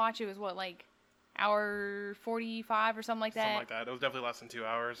long watch. It was like hour 45 or something like that. Something like that. It was definitely less than 2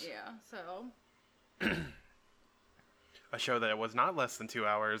 hours. Yeah. So. a show that was not less than 2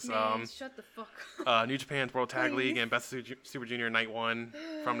 hours. Man, shut the fuck up. New Japan's World Tag League and Best Super Junior Night 1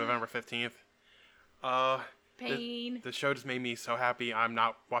 from November 15th. Pain. The show just made me so happy. I'm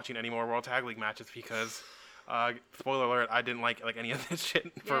not watching any more World Tag League matches because, spoiler alert, I didn't like any of this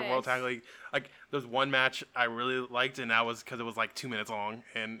shit for World Tag League. Like, there's one match I really liked, and that was because it was like 2 minutes long,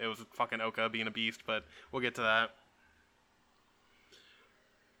 and it was fucking Oka being a beast. But we'll get to that.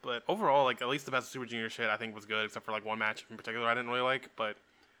 But overall, like, at least the Best Super Junior shit I think was good, except for like one match in particular I didn't really like. But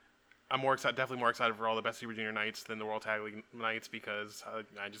I'm definitely more excited for all the Best Super Junior nights than the World Tag League nights because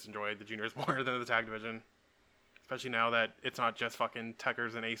I just enjoyed the juniors more than the tag division. Especially now that it's not just fucking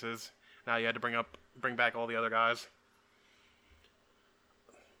Techers and Aces. Now you had to bring back all the other guys.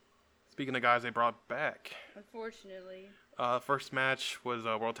 Speaking of guys they brought back. Unfortunately. First match was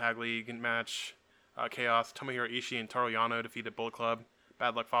a World Tag League match. Chaos, Tomohiro Ishii and Toru Yano defeated Bullet Club,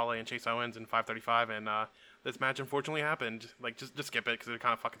 Bad Luck Fale, and Chase Owens in 5:35. And this match unfortunately happened. Like, just skip it because it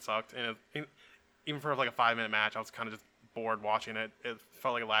kind of fucking sucked. And even for like a 5-minute match, I was kind of just bored watching it. It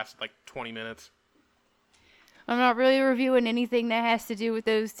felt like it lasted like 20 minutes. I'm not really reviewing anything that has to do with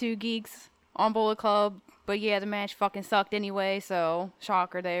those two geeks on Bullet Club, but yeah, the match fucking sucked anyway, so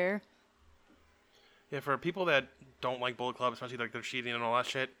shocker there. Yeah, for people that don't like Bullet Club, especially like they're cheating and all that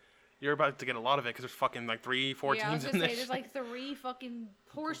shit, you're about to get a lot of it because there's fucking like 3-4 yeah, teams in this. Yeah, I was gonna say, there's like 3 fucking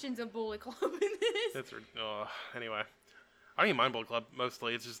portions of Bullet Club in this. That's anyway. I don't even mind Bullet Club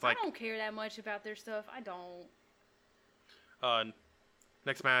mostly. It's just like I don't care that much about their stuff. I don't.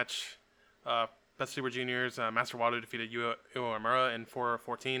 Next match, Best Super Juniors, Master Wato defeated Uemura in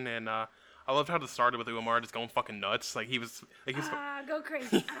 4:14, and I loved how this started with Uemura just going fucking nuts. Like he was go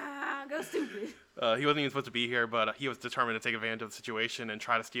crazy, go stupid. He wasn't even supposed to be here, but he was determined to take advantage of the situation and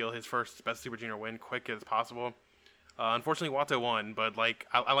try to steal his first Best Super Junior win quick as possible. Unfortunately, Wato won, but like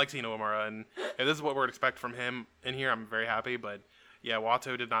I like seeing Uemura, and if this is what we're expect from him in here, I'm very happy. But yeah,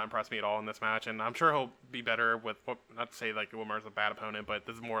 Wato did not impress me at all in this match, and I'm sure he'll be better with. Not to say like Uemura's a bad opponent, but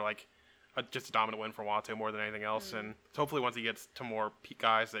this is more like just a dominant win for Wato more than anything else. And so hopefully once he gets to more peak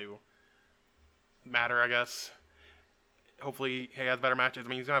guys, they will matter, I guess. Hopefully he has better matches. I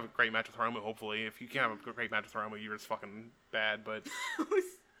mean, he's going to have a great match with Hiromu, hopefully. If you can't have a great match with Hiromu, you're just fucking bad. But,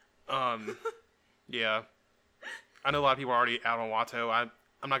 yeah. I know a lot of people are already out on Wato.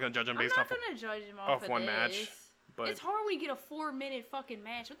 I'm not going to judge him based off one match. But it's hard when you get a 4-minute fucking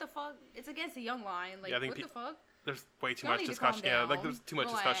match. What the fuck? It's against a young lion. Like, yeah, what the fuck? There's way too much discussion. Yeah, like there's too much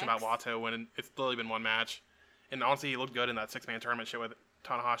discussion about Wato when it's literally been one match. And honestly, he looked good in that 6-man tournament shit with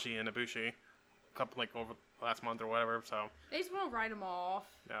Tanahashi and Ibushi, over last month or whatever. So they just want to write him off.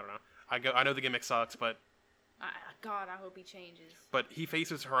 I don't know. I know the gimmick sucks, but God, I hope he changes. But he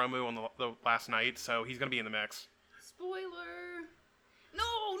faces Hiromu on the last night, so he's gonna be in the mix. Spoiler.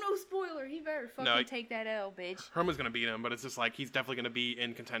 No spoiler. He better fucking take that L, bitch. Hiromu's gonna beat him, but it's just like he's definitely gonna be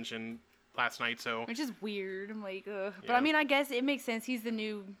in contention last night, so which is weird. I'm like, ugh. But I mean, I guess it makes sense. He's the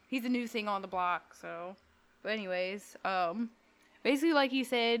new thing on the block. So, but anyways, basically, like he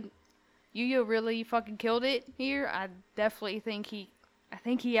said, Yuya really fucking killed it here. I definitely think he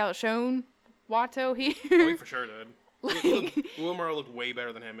outshone Wato here. Oh, he for sure did. Uemura looked way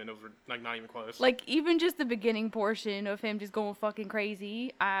better than him, and it was like not even close. Like even just the beginning portion of him just going fucking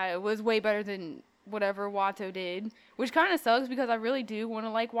crazy, was way better than whatever Wato did, which kind of sucks because I really do want to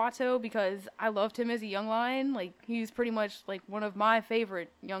like Wato because I loved him as a young lion. Like he was pretty much like one of my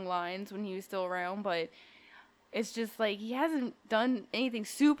favorite young lions when he was still around, but it's just like he hasn't done anything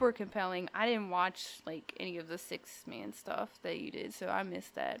super compelling. I didn't watch like any of the 6-man stuff that you did, so I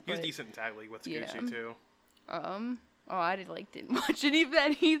missed that. He was decent in Tag League with Taguchi too. I didn't watch any of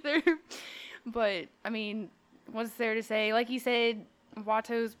that either. But I mean, what's there to say? Like you said,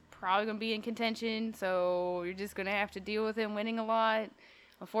 Wato's probably gonna be in contention, so you're just gonna have to deal with him winning a lot.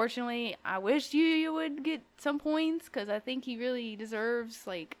 Unfortunately, I wish you would get some points because I think he really deserves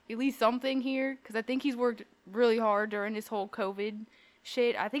like at least something here because I think he's worked really hard during this whole COVID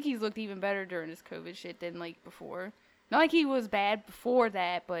shit. I think he's looked even better during this COVID shit than like before. Not like he was bad before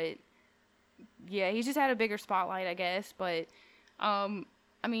that, but yeah, he's just had a bigger spotlight, I guess. But I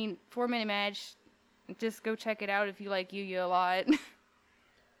mean, 4-minute match, just go check it out if you like Yuya a lot.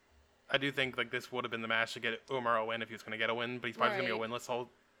 I do think like this would have been the match to get Uemura a win if he was going to get a win, but he's probably going to be a winless the whole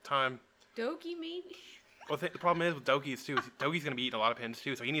time. Doki, maybe? Well, the problem is with Doki is, too, Doki's going to be eating a lot of pins,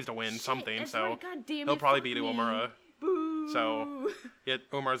 too, so he needs to win something, so right. God damn it, he'll probably beat me. Uemura. Boo! So, yeah,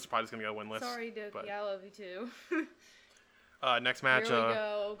 Uemura's probably just going to go winless. Sorry, Doki, but, I love you, too. next match, Here we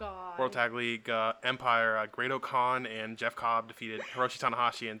go. God. World Tag League Empire, Great Khan and Jeff Cobb defeated Hiroshi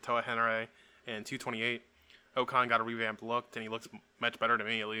Tanahashi and Toa Henare in 2:28. Okan got a revamped look, and he looks much better to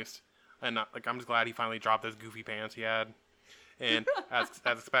me, at least. And I'm just glad he finally dropped those goofy pants he had. And as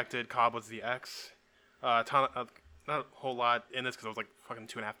expected, Cobb was the X. Not a whole lot in this because it was like fucking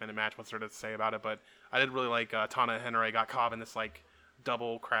 2.5 minute match. What's there to say about it? But I did really like Tana and Henare got Cobb in this like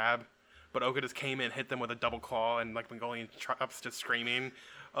double crab. But Oka just came in, hit them with a double claw, and like Mongolian chops just screaming.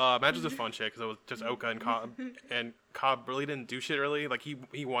 Match was just fun shit because it was just Oka and Cobb. And Cobb really didn't do shit really. Like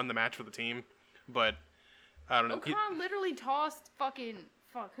he won the match for the team. But I don't know. Okan literally tossed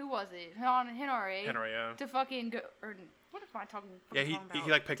who was it? Henare. Henare, yeah. To fucking go, or what am I talking? Yeah, he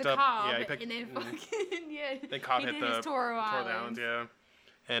like picked to up. Cobb, Yeah, he picked. And then fucking Then Cobb hit the Toro Island. yeah.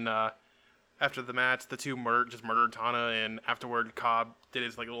 And after the match, the two just murdered Tana, and afterward, Cobb did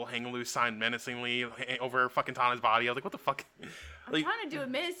his like little hang loose sign menacingly over fucking Tana's body. I was like, what the fuck? I'm trying to do it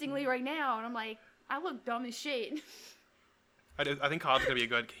menacingly right now, and I'm like, I look dumb as shit. I think Cobb's gonna be a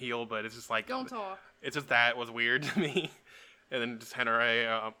good heel, but it's just like Don't talk. It's just that was weird to me. And then just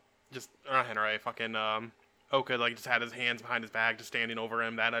Henare, not Henare, fucking Oka like just had his hands behind his back, just standing over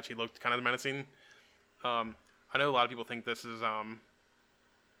him. That actually looked kind of menacing. I know a lot of people think this is them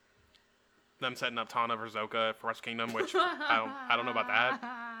setting up Tana versus Oka for Wrestle Kingdom, which I don't know about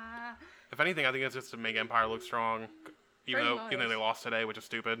that. If anything, I think it's just to make Empire look strong, even though they lost today, which is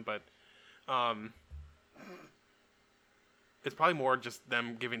stupid. But it's probably more just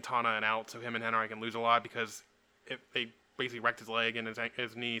them giving Tana an out so him and Henare can lose a lot because if they basically wrecked his leg and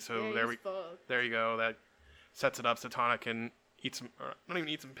his knee. So there you go. That sets it up so Tana can eat some, not even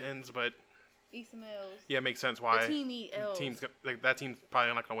eat some pins, but eat some L's. Yeah, it makes sense why the team eat L's. That team's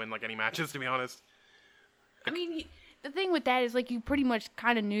probably not gonna win like any matches, to be honest. I mean, the thing with that is like you pretty much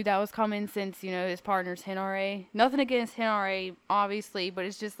kind of knew that was coming since his partner's Henare. Nothing against Henare, obviously, but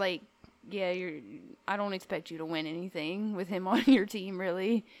it's just like, yeah, I don't expect you to win anything with him on your team,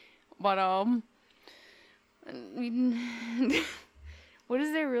 really. But I mean, what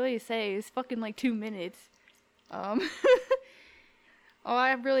is there really to say? It's fucking like 2 minutes. All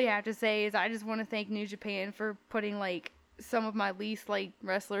I really have to say is I just want to thank New Japan for putting like some of my least like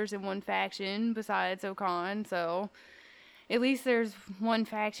wrestlers in one faction besides Okan. So at least there's one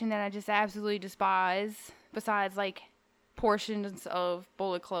faction that I just absolutely despise besides like portions of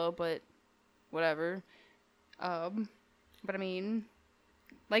Bullet Club, but whatever. But I mean,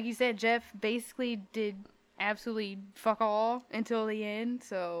 like you said, Jeff basically did absolutely fuck all until the end,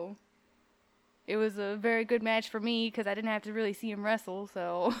 so it was a very good match for me because I didn't have to really see him wrestle.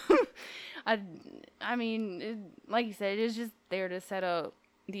 So I mean, like you said, it's just there to set up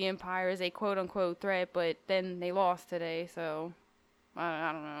the Empire as a quote unquote threat, but then they lost today, so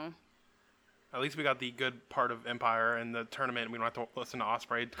I don't know. At least we got the good part of Empire in the tournament. We don't have to listen to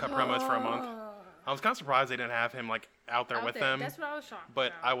Ospreay cut promos for a month. I was kind of surprised they didn't have him like out there with them. That's what I was shocked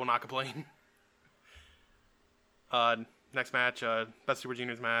but about. I will not complain. Next match, Best Super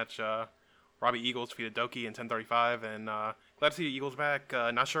Juniors match. Robbie Eagles defeated Doki in 10:35, and glad to see the Eagles back.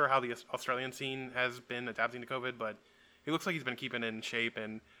 Not sure how the Australian scene has been adapting to COVID, but he looks like he's been keeping in shape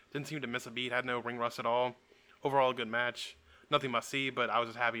and didn't seem to miss a beat. Had no ring rust at all. Overall, a good match. Nothing must see, but I was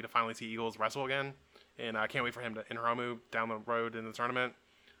just happy to finally see Eagles wrestle again, and I can't wait for him to Hiromu down the road in the tournament.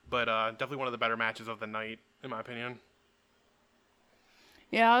 But definitely one of the better matches of the night, in my opinion.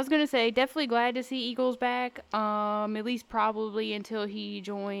 Yeah, I was going to say, definitely glad to see Eagles back, at least probably until he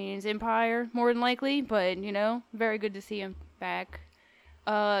joins Empire, more than likely, but, very good to see him back.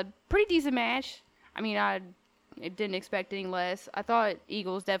 Pretty decent match. I mean, I didn't expect any less. I thought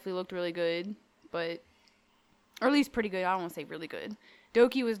Eagles definitely looked really good, but, or at least pretty good. I don't want to say really good.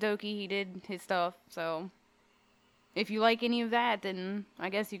 Doki was Doki. He did his stuff, so if you like any of that, then I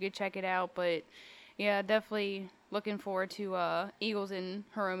guess you could check it out, but yeah, definitely looking forward to Eagles and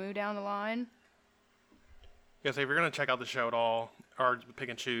Hiromu down the line. Yeah, so if you're going to check out the show at all, or pick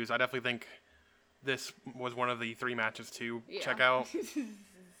and choose, I definitely think this was one of the 3 matches to check out.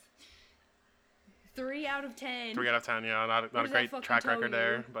 3 out of 10. 3 out of 10, yeah. Not a great track record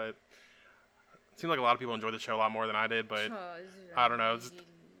there, but it seems like a lot of people enjoyed the show a lot more than I did, but I don't know.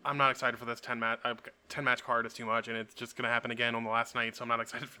 I'm not excited for this 10 match card. Is too much, and it's just going to happen again on the last night, so I'm not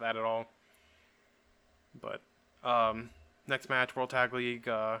excited for that at all. But next match, World Tag League,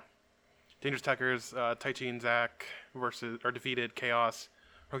 Dangerous Tekkers, Taichi and Zack defeated Chaos,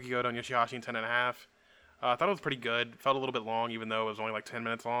 Roki Goto, and Yoshihashi in 10.5. I thought it was pretty good. Felt a little bit long, even though it was only like 10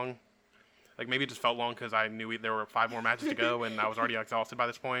 minutes long. Like maybe it just felt long because I knew there were 5 more matches to go, and I was already exhausted by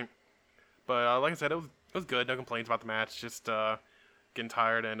this point. But like I said, it was good. No complaints about the match. Just getting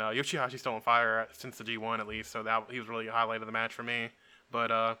tired, and Yoshihashi's still on fire since the G1 at least, so he was really a highlight of the match for me.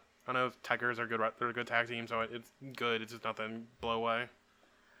 But I know Tekkers are good. They're a good tag team, so it's good. It's just nothing blow away.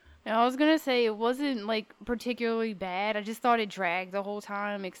 And I was gonna say it wasn't like particularly bad. I just thought it dragged the whole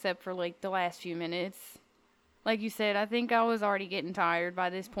time, except for like the last few minutes. Like you said, I think I was already getting tired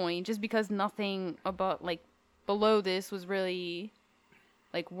by this point, just because nothing about like below this was really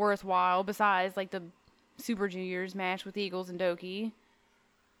like worthwhile. Besides like the Super Juniors match with Eagles and Doki.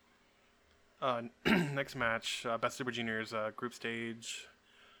 Next match, Best Super Juniors group stage.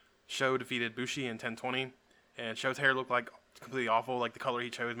 Sho defeated Bushi in 10-20, and Sho's hair looked like completely awful. Like the color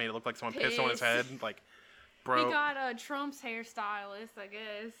he chose made it look like someone pissed on his head. Like, bro. He got Trump's hairstylist, I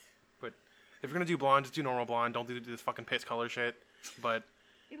guess. But if you're gonna do blonde, just do normal blonde. Don't do this fucking piss color shit. But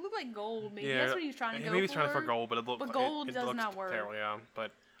It looked like gold, maybe. yeah, That's what he was trying to go for. maybe he's trying for gold, but it looked. But gold it does looked not work. Terrible, yeah.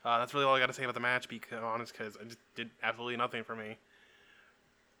 But that's really all I got to say about the match. Be honest, because it just did absolutely nothing for me.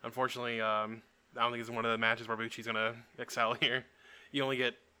 Unfortunately, I don't think it's one of the matches where Bucci's gonna excel here. You only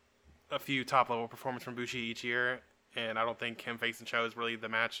get a few top level performances from Bushi each year, and I don't think him facing Sho is really the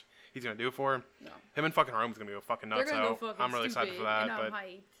match he's gonna do it for. No. Him and fucking Rome's gonna go fucking They're nuts. gonna go So fucking I'm really excited stupid, for that. and I'm But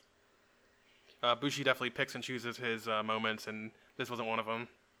hyped. Bushi definitely picks and chooses his moments, and this wasn't one of them.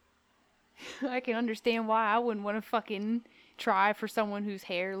 I can understand why I wouldn't want to fucking try for someone whose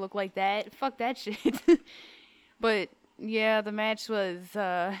hair looked like that. Fuck that shit. But yeah, the match was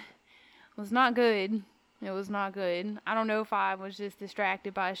not good. It was not good. I don't know if I was just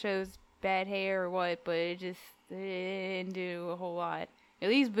distracted by Sho's bad hair or what, but it didn't do a whole lot. At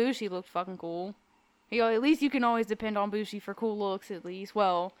least Bushi looked fucking cool. You know, at least you can always depend on Bushi for cool looks, at least.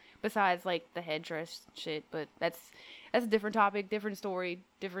 Well, besides like the headdress shit, but that's a different topic, different story,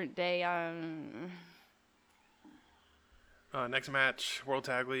 different day. Next match, World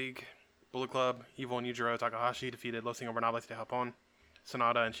Tag League, Bullet Club, Evil and Yujiro Takahashi defeated Los Ingobernables de Japón,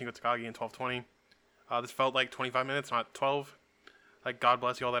 Sonata and Shingo Takagi in 12-20. This felt like 25 minutes, not 12. Like, God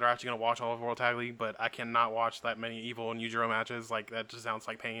bless you all that are actually going to watch all of World Tag League, but I cannot watch that many Evil and Yujiro matches. Like, that just sounds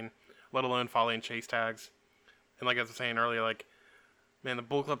like pain, let alone Folly and Chase tags. And like I was saying earlier, like, man, the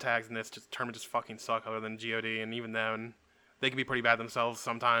Bullet Club tags in this tournament just fucking suck other than GOD, and even then, they can be pretty bad themselves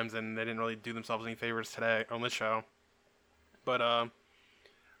sometimes, and they didn't really do themselves any favors today on this show. But,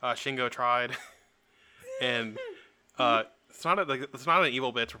 Shingo tried, and, it's not an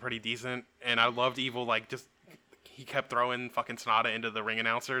Evil bits were pretty decent, and I loved Evil, like, just, he kept throwing fucking Sonata into the ring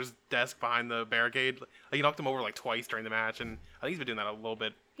announcer's desk behind the barricade. Like, he knocked him over, like, twice during the match, and I think he's been doing that a little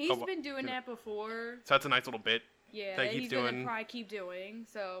bit. He's been doing that before. So that's a nice little bit Yeah, that he keeps he's doing. gonna probably keep doing,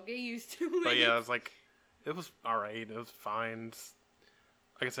 so get used to it. But yeah, it was like, it was alright, it was fine.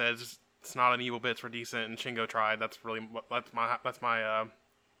 Like I said, it's not an Evil bits were decent, and Shingo tried. That's my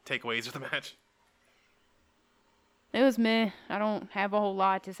takeaways of the match. It was meh. I don't have a whole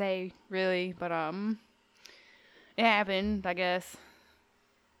lot to say, really, but, it happened, I guess.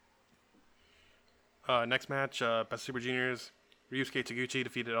 Next match, Best Super Juniors, Ryusuke Taguchi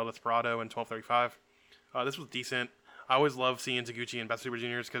defeated El Desperado in 12:35. This was decent. I always love seeing Taguchi in Best Super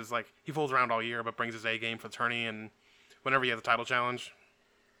Juniors because, like, he fools around all year but brings his A game for the tourney and whenever he has a title challenge.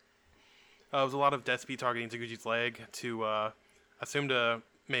 It was a lot of Death Speed targeting Taguchi's leg to assume to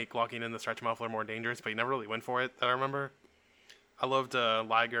make locking in the stretch muffler more dangerous, but he never really went for it, that I remember. I loved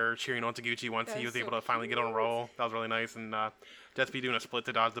Liger cheering on Taguchi once he was able to finally get on a roll. That was really nice. And Death Speed doing a split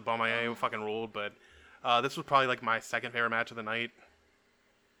to dodge the Bomaye fucking ruled. But this was probably like my second favorite match of the night.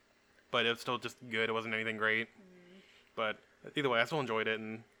 But it was still just good. It wasn't anything great. But either way, I still enjoyed it.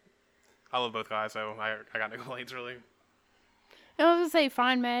 And I love both guys, so I got no complaints, really. I was gonna say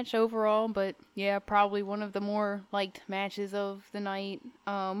fine match overall, but yeah, probably one of the more liked matches of the night.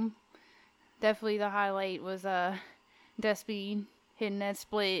 Definitely the highlight was Death Speed hitting that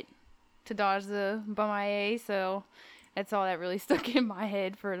split to dodge the Bomaye, so that's all that really stuck in my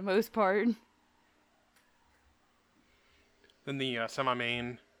head for the most part. Then the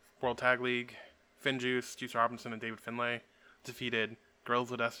semi-main World Tag League, Finjuice, Juice Robinson, and David Finlay defeated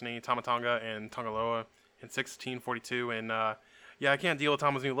Girls of Destiny, Tamatanga, and Tongaloa in 16:42. And yeah, I can't deal with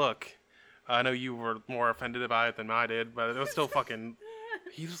Tama's new look. I know you were more offended by it than I did, but it was still fucking.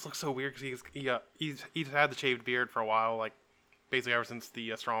 He just looks so weird because he's had the shaved beard for a while, like basically ever since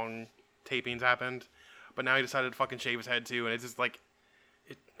the strong tapings happened. But now he decided to fucking shave his head too, and it's just like,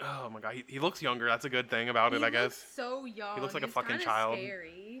 oh my god, he looks younger. That's a good thing about it, I guess. He looks so young. He looks like a It's fucking kinda child.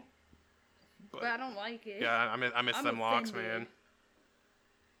 Scary, but I don't like it. Yeah, I miss I'm them locks, offended. man.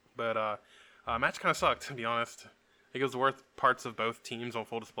 But match kind of sucked, to be honest. I think it was worth parts of both teams on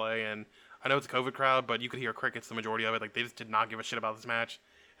full display, and I know it's a COVID crowd, but you could hear crickets the majority of it. Like, they just did not give a shit about this match,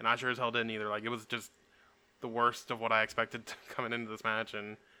 and I sure as hell didn't either. Like, it was just the worst of what I expected coming into this match,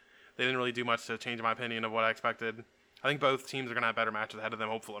 and they didn't really do much to change my opinion of what I expected. I think both teams are gonna have better matches ahead of them.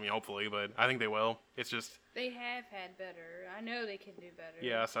 Hopefully, but I think they will. It's just They have had better. I know they can do better.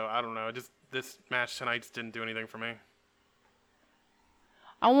 yeah. So I don't know. Just this match tonight just didn't do anything for me.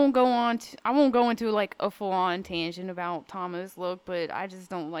 I won't go into like a full-on tangent about Tama's look, but I just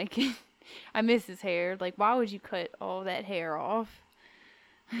don't like it. I miss his hair. Like, why would you cut all that hair off?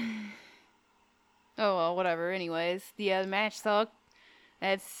 Oh well, whatever. Anyways, the match sucked.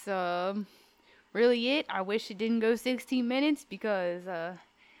 That's really it. I wish it didn't go 16 minutes because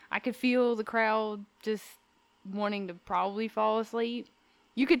I could feel the crowd just wanting to probably fall asleep.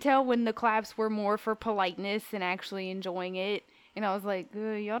 You could tell when the claps were more for politeness and actually enjoying it. And I was like,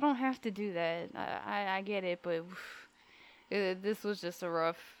 y'all don't have to do that. I get it, but this was just a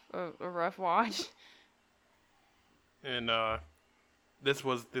rough watch. And this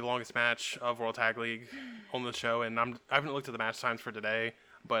was the longest match of World Tag League on the show, and I haven't looked at the match times for today,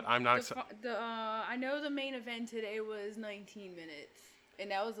 but I'm not excited. I know the main event today was 19 minutes,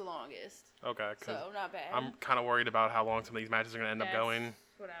 and that was the longest. Okay, So not bad. I'm kind of worried about how long some of these matches are going to end up going.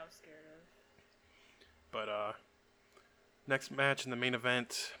 That's what I was scared of. But next match in the main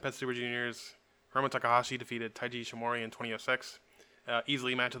event, Pet Super Juniors, Hiromu Takahashi defeated Taiji Ishimori in 2006.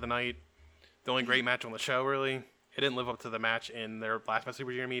 Easily match of the night. The only great match on the show, really. It didn't live up to the match in their last Pet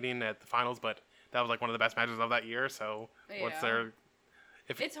Super Junior meeting at the finals, but that was like one of the best matches of that year. So what's their?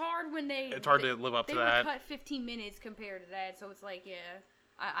 It's hard when it's hard to live up to that. They were cut 15 minutes compared to that, so it's like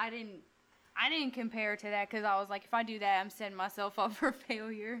I didn't compare to that because I was like, if I do that, I'm setting myself up for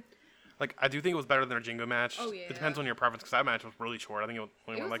failure. Like, I do think it was better than their Jingo match. Oh, yeah. It depends on your preference, because that match was really short. I think it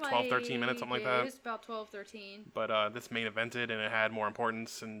only went like 12, 13 minutes, something like that. It was about 12, 13. But this main evented, and it had more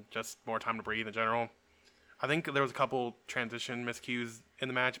importance and just more time to breathe in general. I think there was a couple transition miscues in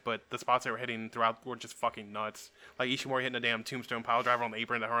the match, but the spots they were hitting throughout were just fucking nuts. Like, Ishimori hitting a damn tombstone pile driver on the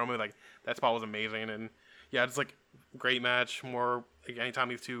apron to Hiromu, like, that spot was amazing. And, yeah, it's, like, great match. More, like, anytime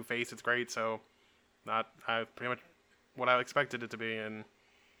these two face, it's great. So, pretty much what I expected it to be.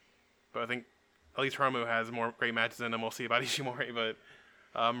 But I think at least Hiromu has more great matches in him. We'll see about Ishimori, but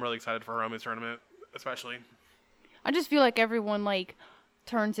I'm really excited for Hiromu's tournament, especially. I just feel like everyone, like,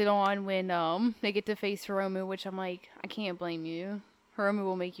 turns it on when they get to face Hiromu, which I'm like, I can't blame you. Hiromu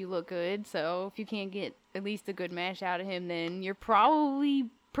will make you look good, so if you can't get at least a good match out of him, then you're probably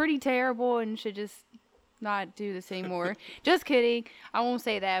pretty terrible and should just not do this anymore. Just kidding. I won't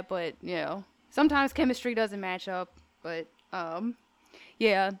say that, but, you know, sometimes chemistry doesn't match up, but,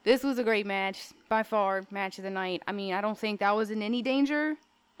 yeah, this was a great match. By far, match of the night. I mean, I don't think that was in any danger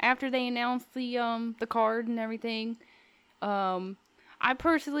after they announced the card and everything. I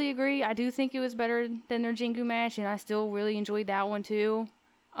personally agree. I do think it was better than their Jingu match, and I still really enjoyed that one too.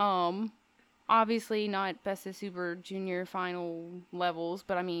 Obviously not Best of Super Junior final levels,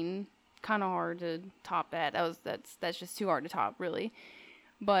 but I mean, kind of hard to top that. That's just too hard to top, really.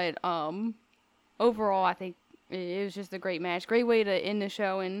 But overall, I think it was just a great match. Great way to end the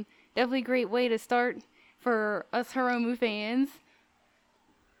show, and definitely a great way to start for us Hiromu fans.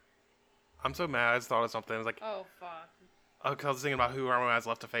 I'm so mad. I just thought of something. I was like, oh, fuck. Because I was thinking about who Hiromu has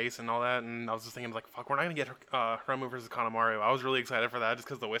left to face and all that, and I was just thinking, like, fuck, we're not going to get Hiromu versus Kanemaru. I was really excited for that just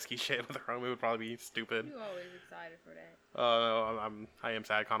because the whiskey shit with Hiromu would probably be stupid. You're always excited for that. No, I am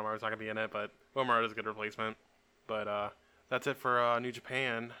sad Kanemaru's not going to be in it, but Uemaru is a good replacement. But that's it for New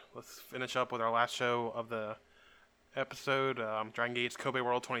Japan. Let's finish up with our last show of the episode, Dragon Gate Kobe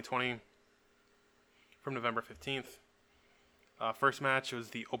World 2020 from November 15th. First match was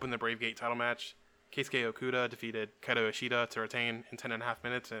the Open the Brave Gate title match. Keisuke Okuda defeated Kaito Ishida to retain in 10.5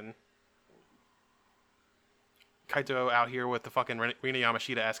 minutes, and Kaito out here with the fucking Rina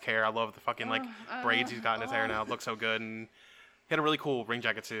Yamashita-esque hair. I love the fucking braids he's got in his hair now. It looks so good, and he had a really cool ring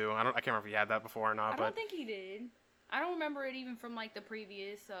jacket too. I can't remember if he had that before or not. I don't think he did. I don't remember it even from like the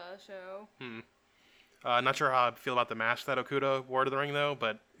previous show. Not sure how I feel about the mask that Okuda wore to the ring though,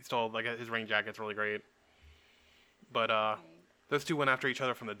 but still, like, his ring jacket's really great. But those two went after each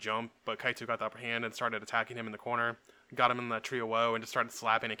other from the jump, but Kaito got the upper hand and started attacking him in the corner. Got him in the trio woe and just started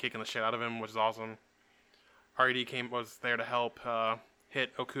slapping and kicking the shit out of him, which is awesome. RED was there to help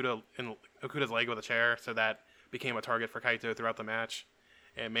hit Okuda in Okuda's leg with a chair, so that became a target for Kaito throughout the match.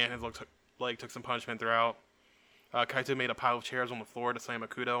 And man, his leg took some punishment throughout. Kaito made a pile of chairs on the floor to slam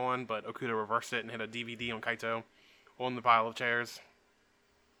Okuda on, but Okuda reversed it and hit a DVD on Kaito on the pile of chairs.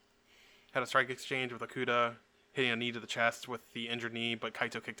 Had a strike exchange with Okuda, hitting a knee to the chest with the injured knee, but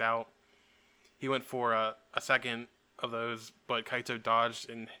Kaito kicked out. He went for a second of those, but Kaito dodged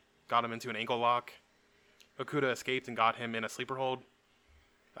and got him into an ankle lock. Okuda escaped and got him in a sleeper hold.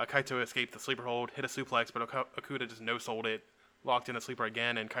 Kaito escaped the sleeper hold, hit a suplex, but Okuda just no-sold it, locked in a sleeper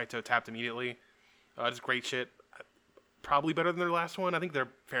again, and Kaito tapped immediately. Just great shit. probably better than their last one. I think they're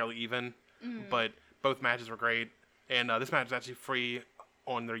fairly even, but both matches were great. And this match is actually free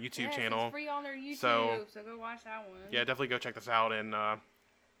on their YouTube channel. It's free on their YouTube, So go watch that one. Yeah, definitely go check this out. And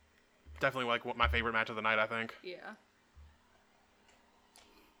definitely like my favorite match of the night, I think. Yeah.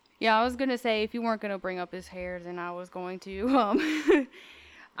 Yeah, I was gonna say if you weren't gonna bring up his hair, then I was going to.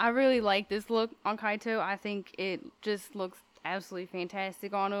 I really like this look on Kaito. I think it just looks absolutely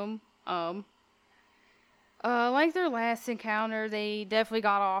fantastic on him. Like their last encounter, they definitely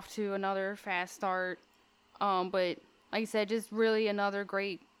got off to another fast start. But like I said, just really another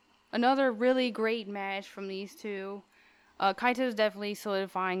really great match from these two. Kaito's definitely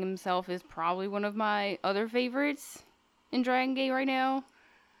solidifying himself as probably one of my other favorites in Dragon Gate right now.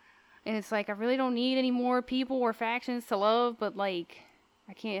 And it's like, I really don't need any more people or factions to love, but like,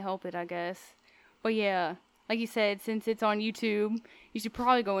 I can't help it, I guess. But yeah, like you said, since it's on YouTube, you should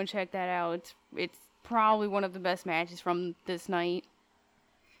probably go and check that out. It's probably one of the best matches from this night.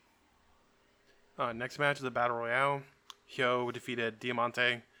 Next match is the Battle Royale. Hyo defeated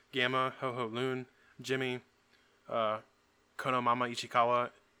Diamante, Gamma, Ho-Ho Loon, Jimmy, Konomama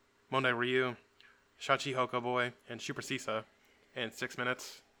Ichikawa, Mondai Ryu, Shachi Hokoboy, and Super Sisa in 6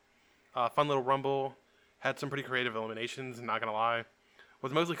 minutes. Fun little rumble. Had some pretty creative eliminations, not gonna lie.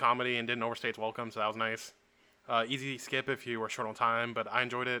 Was mostly comedy and didn't overstay its welcome, so that was nice. Easy skip if you were short on time, but I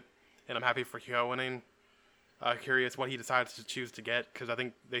enjoyed it, and I'm happy for Hyo winning. Curious what he decides to choose to get, because I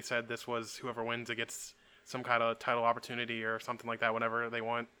think they said this was whoever wins it gets some kind of title opportunity or something like that whenever they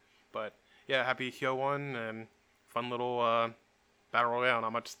want. But yeah, happy Hyo won, and fun little Battle Royale.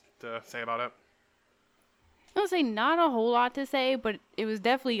 Not much to say about it. I would say not a whole lot to say, but it was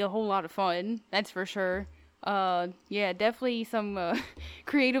definitely a whole lot of fun. That's for sure. Yeah, definitely some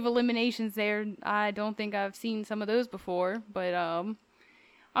creative eliminations there. I don't think I've seen some of those before, but I was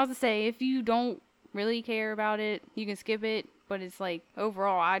gonna say, if you don't really care about it, you can skip it, but it's like,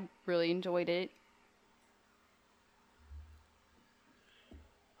 overall, I really enjoyed it.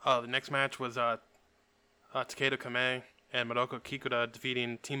 The next match was Takeda Kame and Madoka Kikuta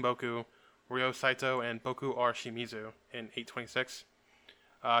defeating Team Boku, Ryo Saito, and Boku R Shimizu in 8:26.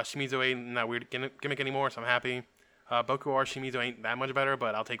 Shimizu ain't in that weird gimmick anymore, so I'm happy. Boku R Shimizu ain't that much better,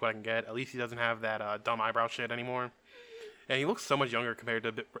 but I'll take what I can get. At least he doesn't have that dumb eyebrow shit anymore. And he looks so much younger compared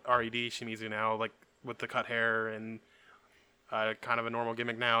to Red Shimizu now, like with the cut hair and kind of a normal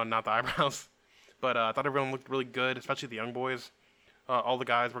gimmick now and not the eyebrows. But I thought everyone looked really good, especially the young boys. All the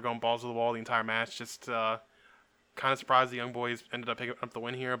guys were going balls to the wall the entire match. Just kind of surprised the young boys ended up picking up the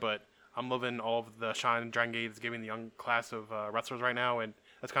win here, but I'm loving all of the shine Dragon Gate is giving the young class of wrestlers right now, and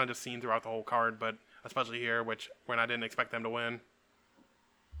that's kind of just seen throughout the whole card, but especially here, when I didn't expect them to win.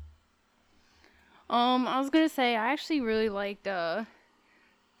 I was gonna say, I actually really liked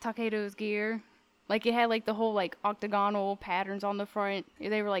Takedo's gear. Like, it had like the whole like octagonal patterns on the front.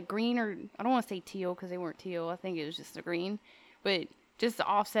 They were like green, or I don't want to say teal because they weren't teal. I think it was just the green, but just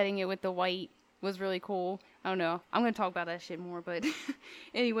offsetting it with the white was really cool. I don't know. I'm going to talk about that shit more, but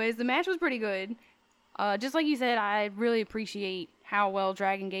anyways, the match was pretty good. Just like you said, I really appreciate how well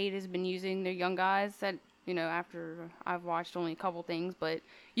Dragon Gate has been using their young guys that, you know, after I've watched only a couple things, but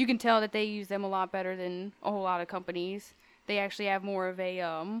you can tell that they use them a lot better than a whole lot of companies. They actually have more of a,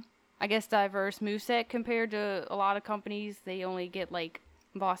 I guess, diverse moveset compared to a lot of companies. They only get like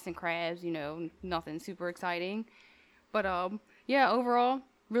Boston Crabs, you know, nothing super exciting. But, yeah, overall,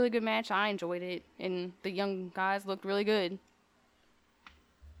 really good match. I enjoyed it, and the young guys looked really good.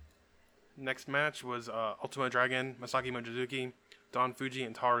 Next match was Ultimo Dragon, Masaki Mochizuki, Don Fuji,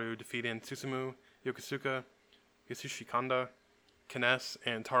 and Taru defeating Susumu, Yokosuka, Yasushi Kanda, Kines,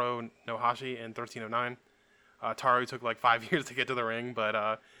 and Taro Nohashi in 13:09. Taru took like 5 years to get to the ring, but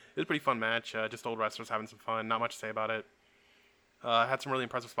it was a pretty fun match. Just old wrestlers having some fun. Not much to say about it. Had some really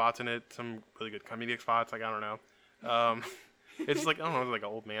impressive spots in it. Some really good comedic spots. Like, I don't know. It's like, I don't know, it was like an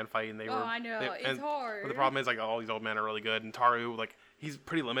old man fight, and I know, it's hard. But the problem is, like, all these old men are really good, and Taru, like, he's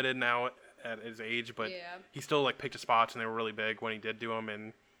pretty limited now at his age, but he still, like, picked his spots, and they were really big when he did do them,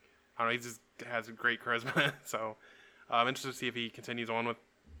 and I don't know, he just has great charisma, so I'm interested to see if he continues on with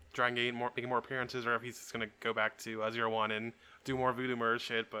Dragon Gate, making more appearances, or if he's just going to go back to 0-1 and do more Voodoo Merge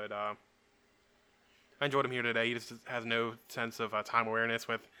shit, but I enjoyed him here today. He just has no sense of time awareness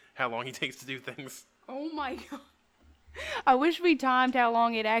with how long he takes to do things. Oh my god. I wish we timed how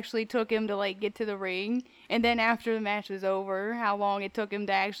long it actually took him to, like, get to the ring, and then after the match was over, how long it took him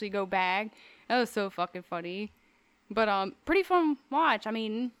to actually go back. That was so fucking funny. But, pretty fun watch. I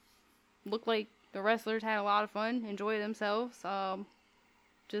mean, looked like the wrestlers had a lot of fun, enjoyed themselves.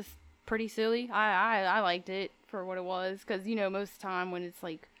 Just pretty silly. I liked it for what it was, because, you know, most of the time when it's,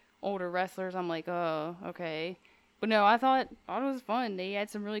 like, older wrestlers, I'm like, oh, okay. But no, I thought it was fun. They had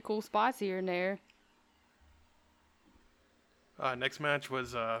some really cool spots here and there. Next match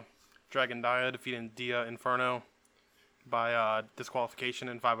was Dragon Dia defeating Dia Inferno by disqualification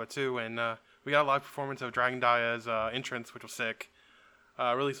in 502, and we got a live performance of Dragon Dia's entrance, which was sick.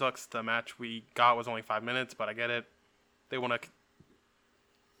 Really sucks the match we got was only 5 minutes, but I get it. They want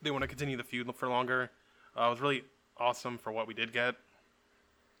to continue the feud for longer. It was really awesome for what we did get.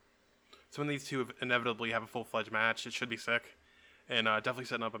 So when these two inevitably have a full-fledged match, it should be sick. And definitely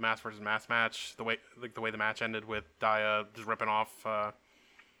setting up a mask versus mask match. The way the match ended with Dia just ripping off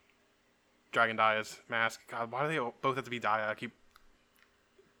Dragon Dia's mask. God, why do they both have to be Dia? I keep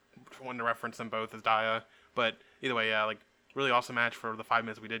wanting to reference them both as Dia. But either way, yeah, like really awesome match for the 5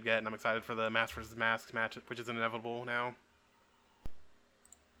 minutes we did get, and I'm excited for the mask versus mask match, which is inevitable now.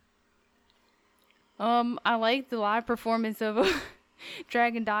 I like the live performance of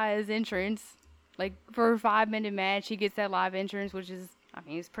Dragon Dia's entrance. Like, for a 5-minute match, he gets that live entrance, which is, I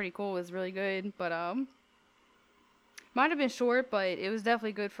mean, it's pretty cool. It's really good. But, might have been short, but it was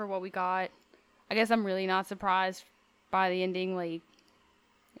definitely good for what we got. I guess I'm really not surprised by the ending. Like,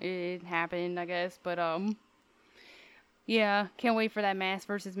 it happened, I guess. But, yeah, can't wait for that mask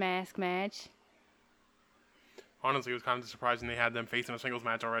versus mask match. Honestly, it was kind of surprising they had them facing a singles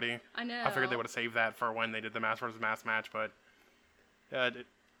match already. I know. I figured they would have saved that for when they did the mask versus mask match, but it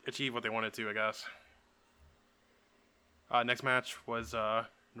achieved what they wanted to, I guess. Next match was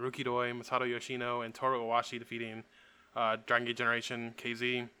Naruki Doi, Masato Yoshino, and Toru Owashi defeating Dragon Gate Generation,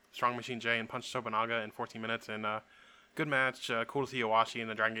 KZ, Strong Machine J, and Punch Tokunaga in 14 minutes. And good match. Cool to see Owashi in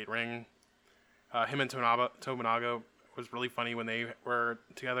the Dragon Gate ring. Him and Tokunaga was really funny when they were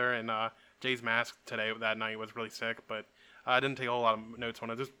together, and Jay's mask that night was really sick, but I didn't take a whole lot of notes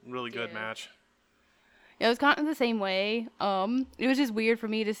on it. Just really good match. Yeah, it was kind of the same way. It was just weird for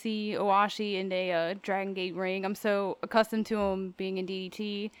me to see Owashi in a Dragon Gate ring. I'm so accustomed to him being in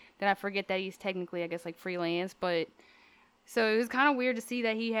DDT that I forget that he's technically, I guess, like freelance. But so it was kind of weird to see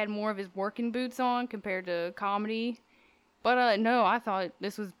that he had more of his working boots on compared to comedy. But no, I thought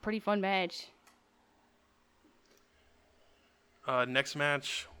this was a pretty fun match. Next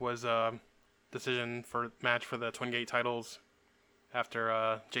match was decision match for the Twin Gate titles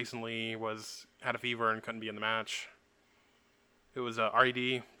after Jason Lee had a fever and couldn't be in the match. It was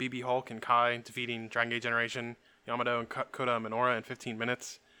RED, BB Hulk, and Kai defeating Dragon Gate Generation, Yamato, and Kota Minoura in 15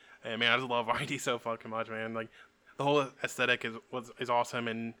 minutes. And man, I just love RED so fucking much, man. Like the whole aesthetic is awesome,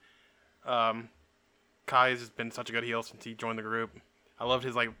 and Kai has been such a good heel since he joined the group. I loved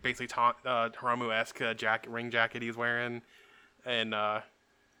his like basically Hiromu-esque ring jacket he's wearing, and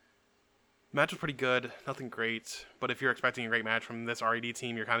match was pretty good, nothing great. But if you're expecting a great match from this RED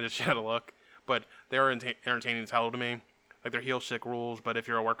team, you're kind of just shit out of luck. But they were entertaining as hell to me. Like, their heel shtick rules, but if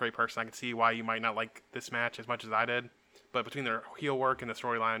you're a work rate person, I can see why you might not like this match as much as I did. But between their heel work and the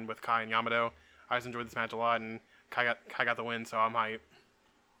storyline with Kai and Yamato, I just enjoyed this match a lot, and Kai got the win, so I'm hyped.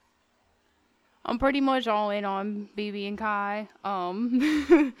 I'm pretty much all in on BB and Kai.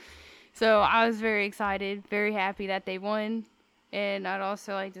 So I was very excited, very happy that they won. And I'd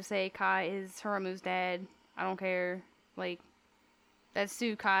also like to say Kai is Hiromu's dad. I don't care. Like, that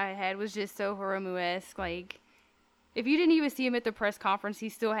suit Kai had was just so Hiromu-esque. Like, if you didn't even see him at the press conference, he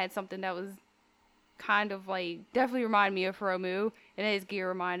still had something that was kind of, like, definitely reminded me of Hiromu. And his gear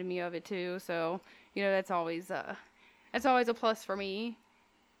reminded me of it, too. So, you know, that's always a plus for me.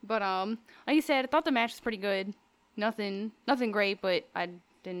 But, like you said, I thought the match was pretty good. Nothing great, but I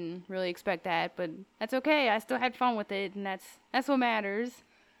didn't really expect that, but that's okay. I still had fun with it, and that's what matters.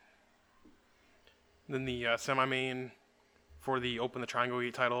 Then the semi-main for the Open the Triangle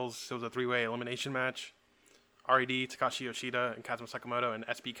Gate titles, it was a 3-way elimination match. RED, Takashi Yoshida, and Kazuma Sakamoto and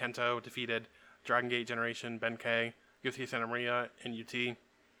SB Kento defeated Dragon Gate Generation, Ben K, Yusuke Santa Maria, and UT,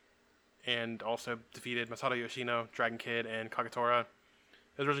 and also defeated Masato Yoshino, Dragon Kid, and Kagetora.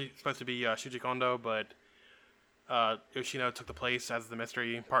 It was really supposed to be Shuji Kondo, but Yoshino took the place as the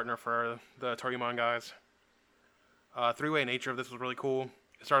mystery partner for the Toryumon guys. 3-way nature of this was really cool.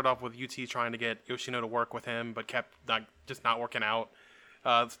 It started off with UT trying to get Yoshino to work with him, but kept not working out.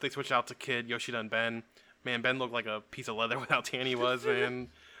 They switched out to Kid, Yoshida, and Ben. Man, Ben looked like a piece of leather with how tan he was, man.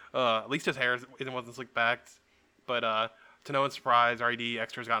 At least his hair wasn't slicked back. But to no one's surprise, RED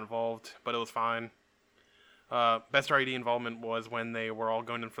extras got involved, but it was fine. Best RED involvement was when they were all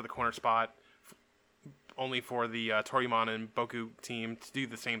going in for the corner spot, only for the Toryumon and Boku team to do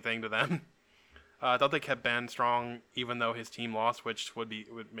the same thing to them. I thought they kept Ben strong, even though his team lost, which would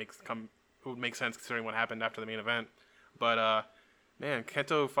make sense considering what happened after the main event. But man,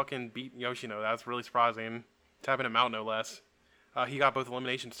 Kento fucking beat Yoshino. That was really surprising. Tapping him out, no less. He got both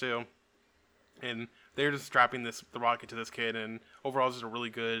eliminations too. And they're just strapping the rocket to this kid, and overall, it's just a really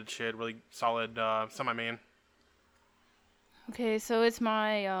good shit, really solid semi-main. Okay, so it's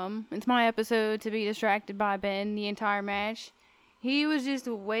my episode to be distracted by Ben the entire match. He was just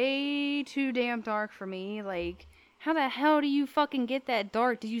way too damn dark for me. Like, how the hell do you fucking get that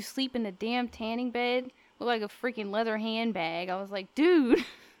dark? Did you sleep in the damn tanning bed? Look like a freaking leather handbag. I was like, dude.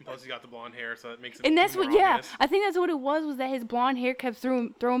 Plus, he's got the blonde hair, so it makes it And that's more what, yeah, obvious. I think that's what it was that his blonde hair kept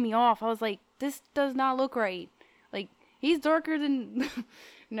throwing me off. I was like, this does not look right. Like, he's darker than,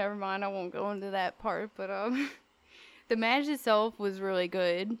 never mind, I won't go into that part, but, the match itself was really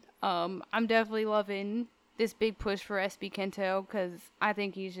good. I'm definitely loving this big push for SB Kento, because I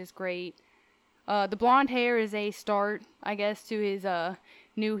think he's just great. The blonde hair is a start, I guess, to his,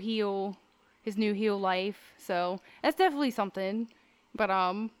 new heel life, so that's definitely something. But,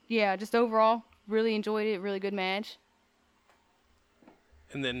 yeah, just overall, really enjoyed it. Really good match.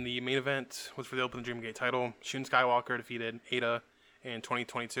 And then the main event was for the Open Dreamgate title. Shun Skywalker defeated Ada in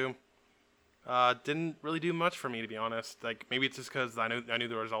 2022. Didn't really do much for me, to be honest. Like, maybe it's just because I knew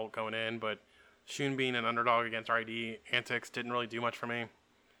the result going in, but Shun being an underdog against RID antics didn't really do much for me.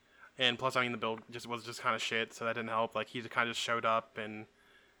 And plus, I mean, the build was just kind of shit, so that didn't help. Like, he just kind of showed up and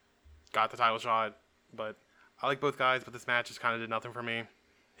got the title shot, but I like both guys, but this match just kind of did nothing for me.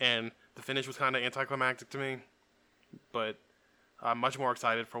 And the finish was kind of anticlimactic to me. But I'm much more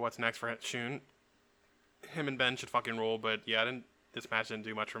excited for what's next for Shun. Him and Ben should fucking rule, but yeah, this match didn't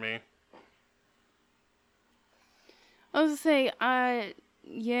do much for me. I was gonna say,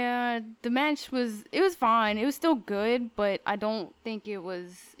 the match was fine. It was still good, but I don't think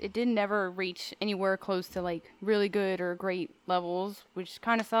it didn't ever reach anywhere close to, like, really good or great levels, which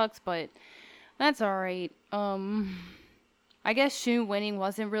kind of sucks, but that's alright. I guess Shun winning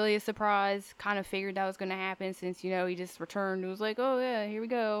wasn't really a surprise. Kind of figured that was going to happen since, he just returned. It was like, oh yeah, here we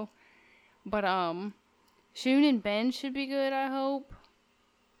go. But, Shun and Ben should be good, I hope.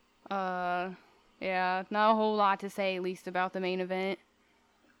 Yeah, not a whole lot to say, at least, about the main event.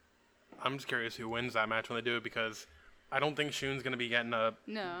 I'm just curious who wins that match when they do it, because I don't think Shun's going to be getting a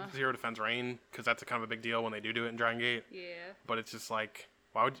No. zero defense reign, because that's a kind of a big deal when they do it in Dragon Gate. Yeah. But it's just like,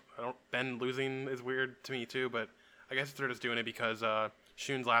 Ben losing is weird to me too, but I guess they're just doing it because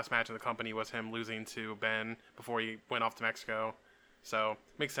Shun's last match in the company was him losing to Ben before he went off to Mexico. So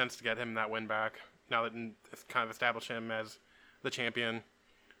it makes sense to get him that win back now that it's kind of established him as the champion.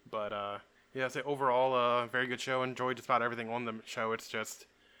 But yeah, I'd say overall, very good show. Enjoyed just about everything on the show. It's just,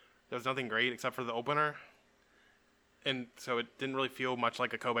 there was nothing great except for the opener. And so it didn't really feel much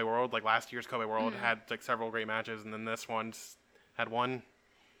like a Kobe World. Like last year's Kobe World had like several great matches, and then this one had one.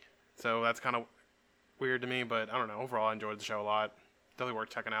 So that's kind of weird to me, but I don't know. Overall, I enjoyed the show a lot. Definitely worth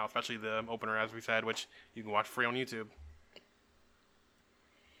checking out, especially the opener, as we said, which you can watch free on YouTube.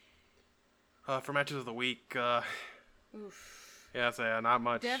 For matches of the week, Oof. yeah, so not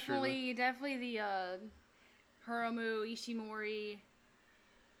much. Definitely the Hiromu Ishimori.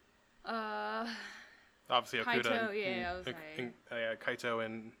 Obviously, Okuda. Kaito, yeah, I was saying. Kaito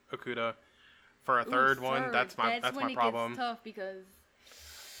and Okuda. For a third one, that's my when problem. It gets tough because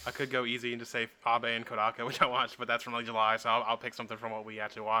I could go easy and just say Abe and Kodaka, which I watched, but that's from like July, so I'll pick something from what we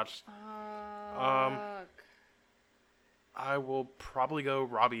actually watched. I will probably go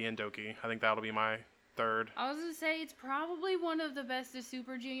Robbie and Doki. I think that'll be my third. I was gonna say it's probably one of the best of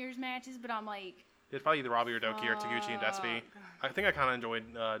Super Juniors matches, but I'm like, It's probably either Robbie or Doki or Taguchi and Despy. I think I kind of enjoyed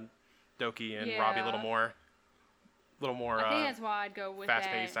Doki and Robbie a little more. I think that's why I'd go with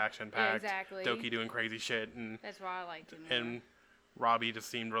fast-paced, that. action-packed. Yeah, exactly. Doki doing crazy shit, and That's why I liked it more. and Robbie just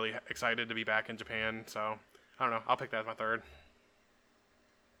seemed really excited to be back in Japan. So I don't know. I'll pick that as my third.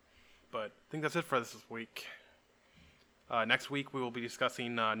 But I think that's it for this week. Next week we will be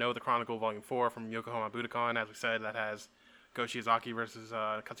discussing No the Chronicle Volume 4 from Yokohama Budokan. As we said, that has Go Shiozaki versus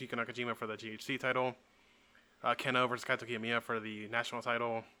Katsuhiko Nakajima for the GHC title. Keno versus Kaito Kiyomiya for the national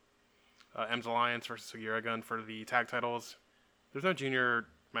title. M's Alliance versus Sugiura Gun for the tag titles. There's no junior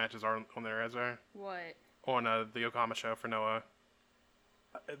matches on there, is there? What? On the Yokohama show for Noah.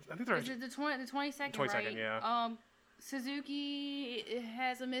 I think there's... Is it the 22nd, 22nd, right? yeah. Suzuki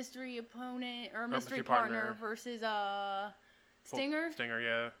has a mystery opponent, or mystery mystery partner partner. versus, Stinger. Stinger,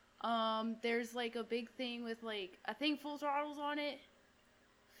 yeah. There's, like, a big thing with, like, I think Full Throttle's on it.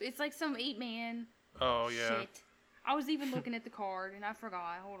 It's, like, some 8-man Oh, yeah. shit. I was even looking at the card, and I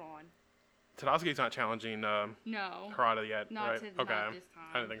forgot. Hold on. Tadasuke's not challenging No. Harada yet, Not right? to- Okay. not this time.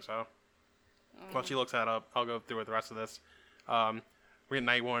 I didn't think so. While she looks that up, I'll go through with the rest of this. We're at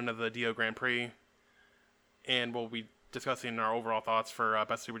night one of the Dio Grand Prix, and we'll be discussing our overall thoughts for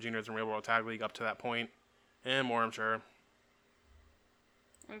Best Super Juniors and Real World Tag League up to that point, and more, I'm sure.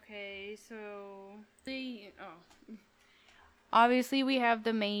 Okay, so obviously we have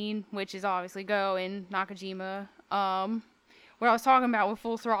the main, which is obviously Go and Nakajima. What I was talking about with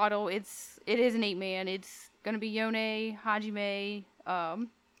Full Throttle, it is an 8-man. It's gonna be Yone, Hajime,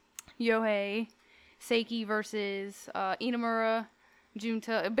 Yohei, Seiki versus Inamura,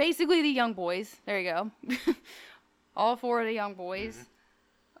 Junta. Basically the young boys. There you go. All 4 of the young boys.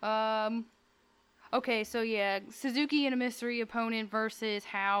 Okay, so yeah, Suzuki and a mystery opponent versus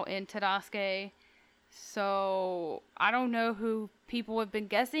Hao and Tadasuke. So I don't know who people have been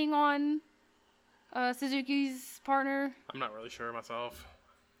guessing on Suzuki's partner. I'm not really sure myself.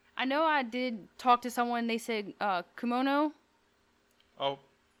 I know I did talk to someone. They said Kumono. Oh.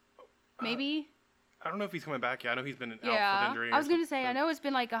 Maybe. I don't know if he's coming back yet. I know he's been out with injury. I was gonna say I know it's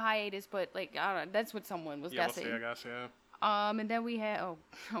been like a hiatus, but like I don't know. That's what someone was guessing. We'll see, I guess, yeah. And then we had oh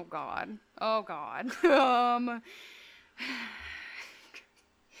god.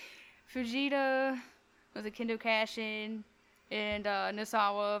 Fujita was a Kendo Kashin, and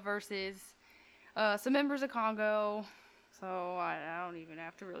Nosawa versus some members of Congo. So I don't even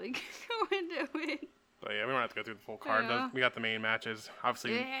have to really go into it. But yeah, we don't have to go through the full card. Yeah. We got the main matches.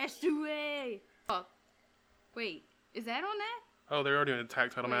 Obviously. Yes, Fuck. Wait, is that on that? Oh, they're already doing a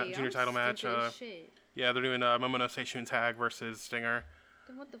tag title match, junior title match. Shit. Yeah, they're doing Momono Seishun tag versus Stinger.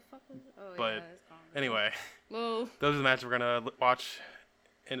 Then what the fuck was? Oh But yeah, it's Congo. anyway, Well, those are the matches we're gonna watch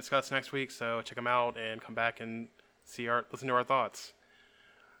and discuss next week. So check them out and come back and listen to our thoughts.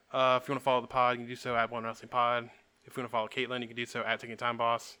 If you want to follow the pod, you can do so at One Wrestling Pod. If you want to follow Caitlin, you can do so at Taking Time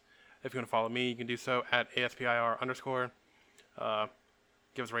Boss. If you want to follow me, you can do so at ASPIR_.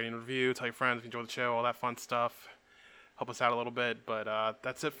 Give us a rating and review. Tell your friends if you enjoy the show, all that fun stuff. Help us out a little bit. But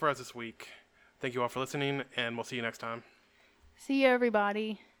that's it for us this week. Thank you all for listening, and we'll see you next time. see you,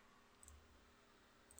 everybody.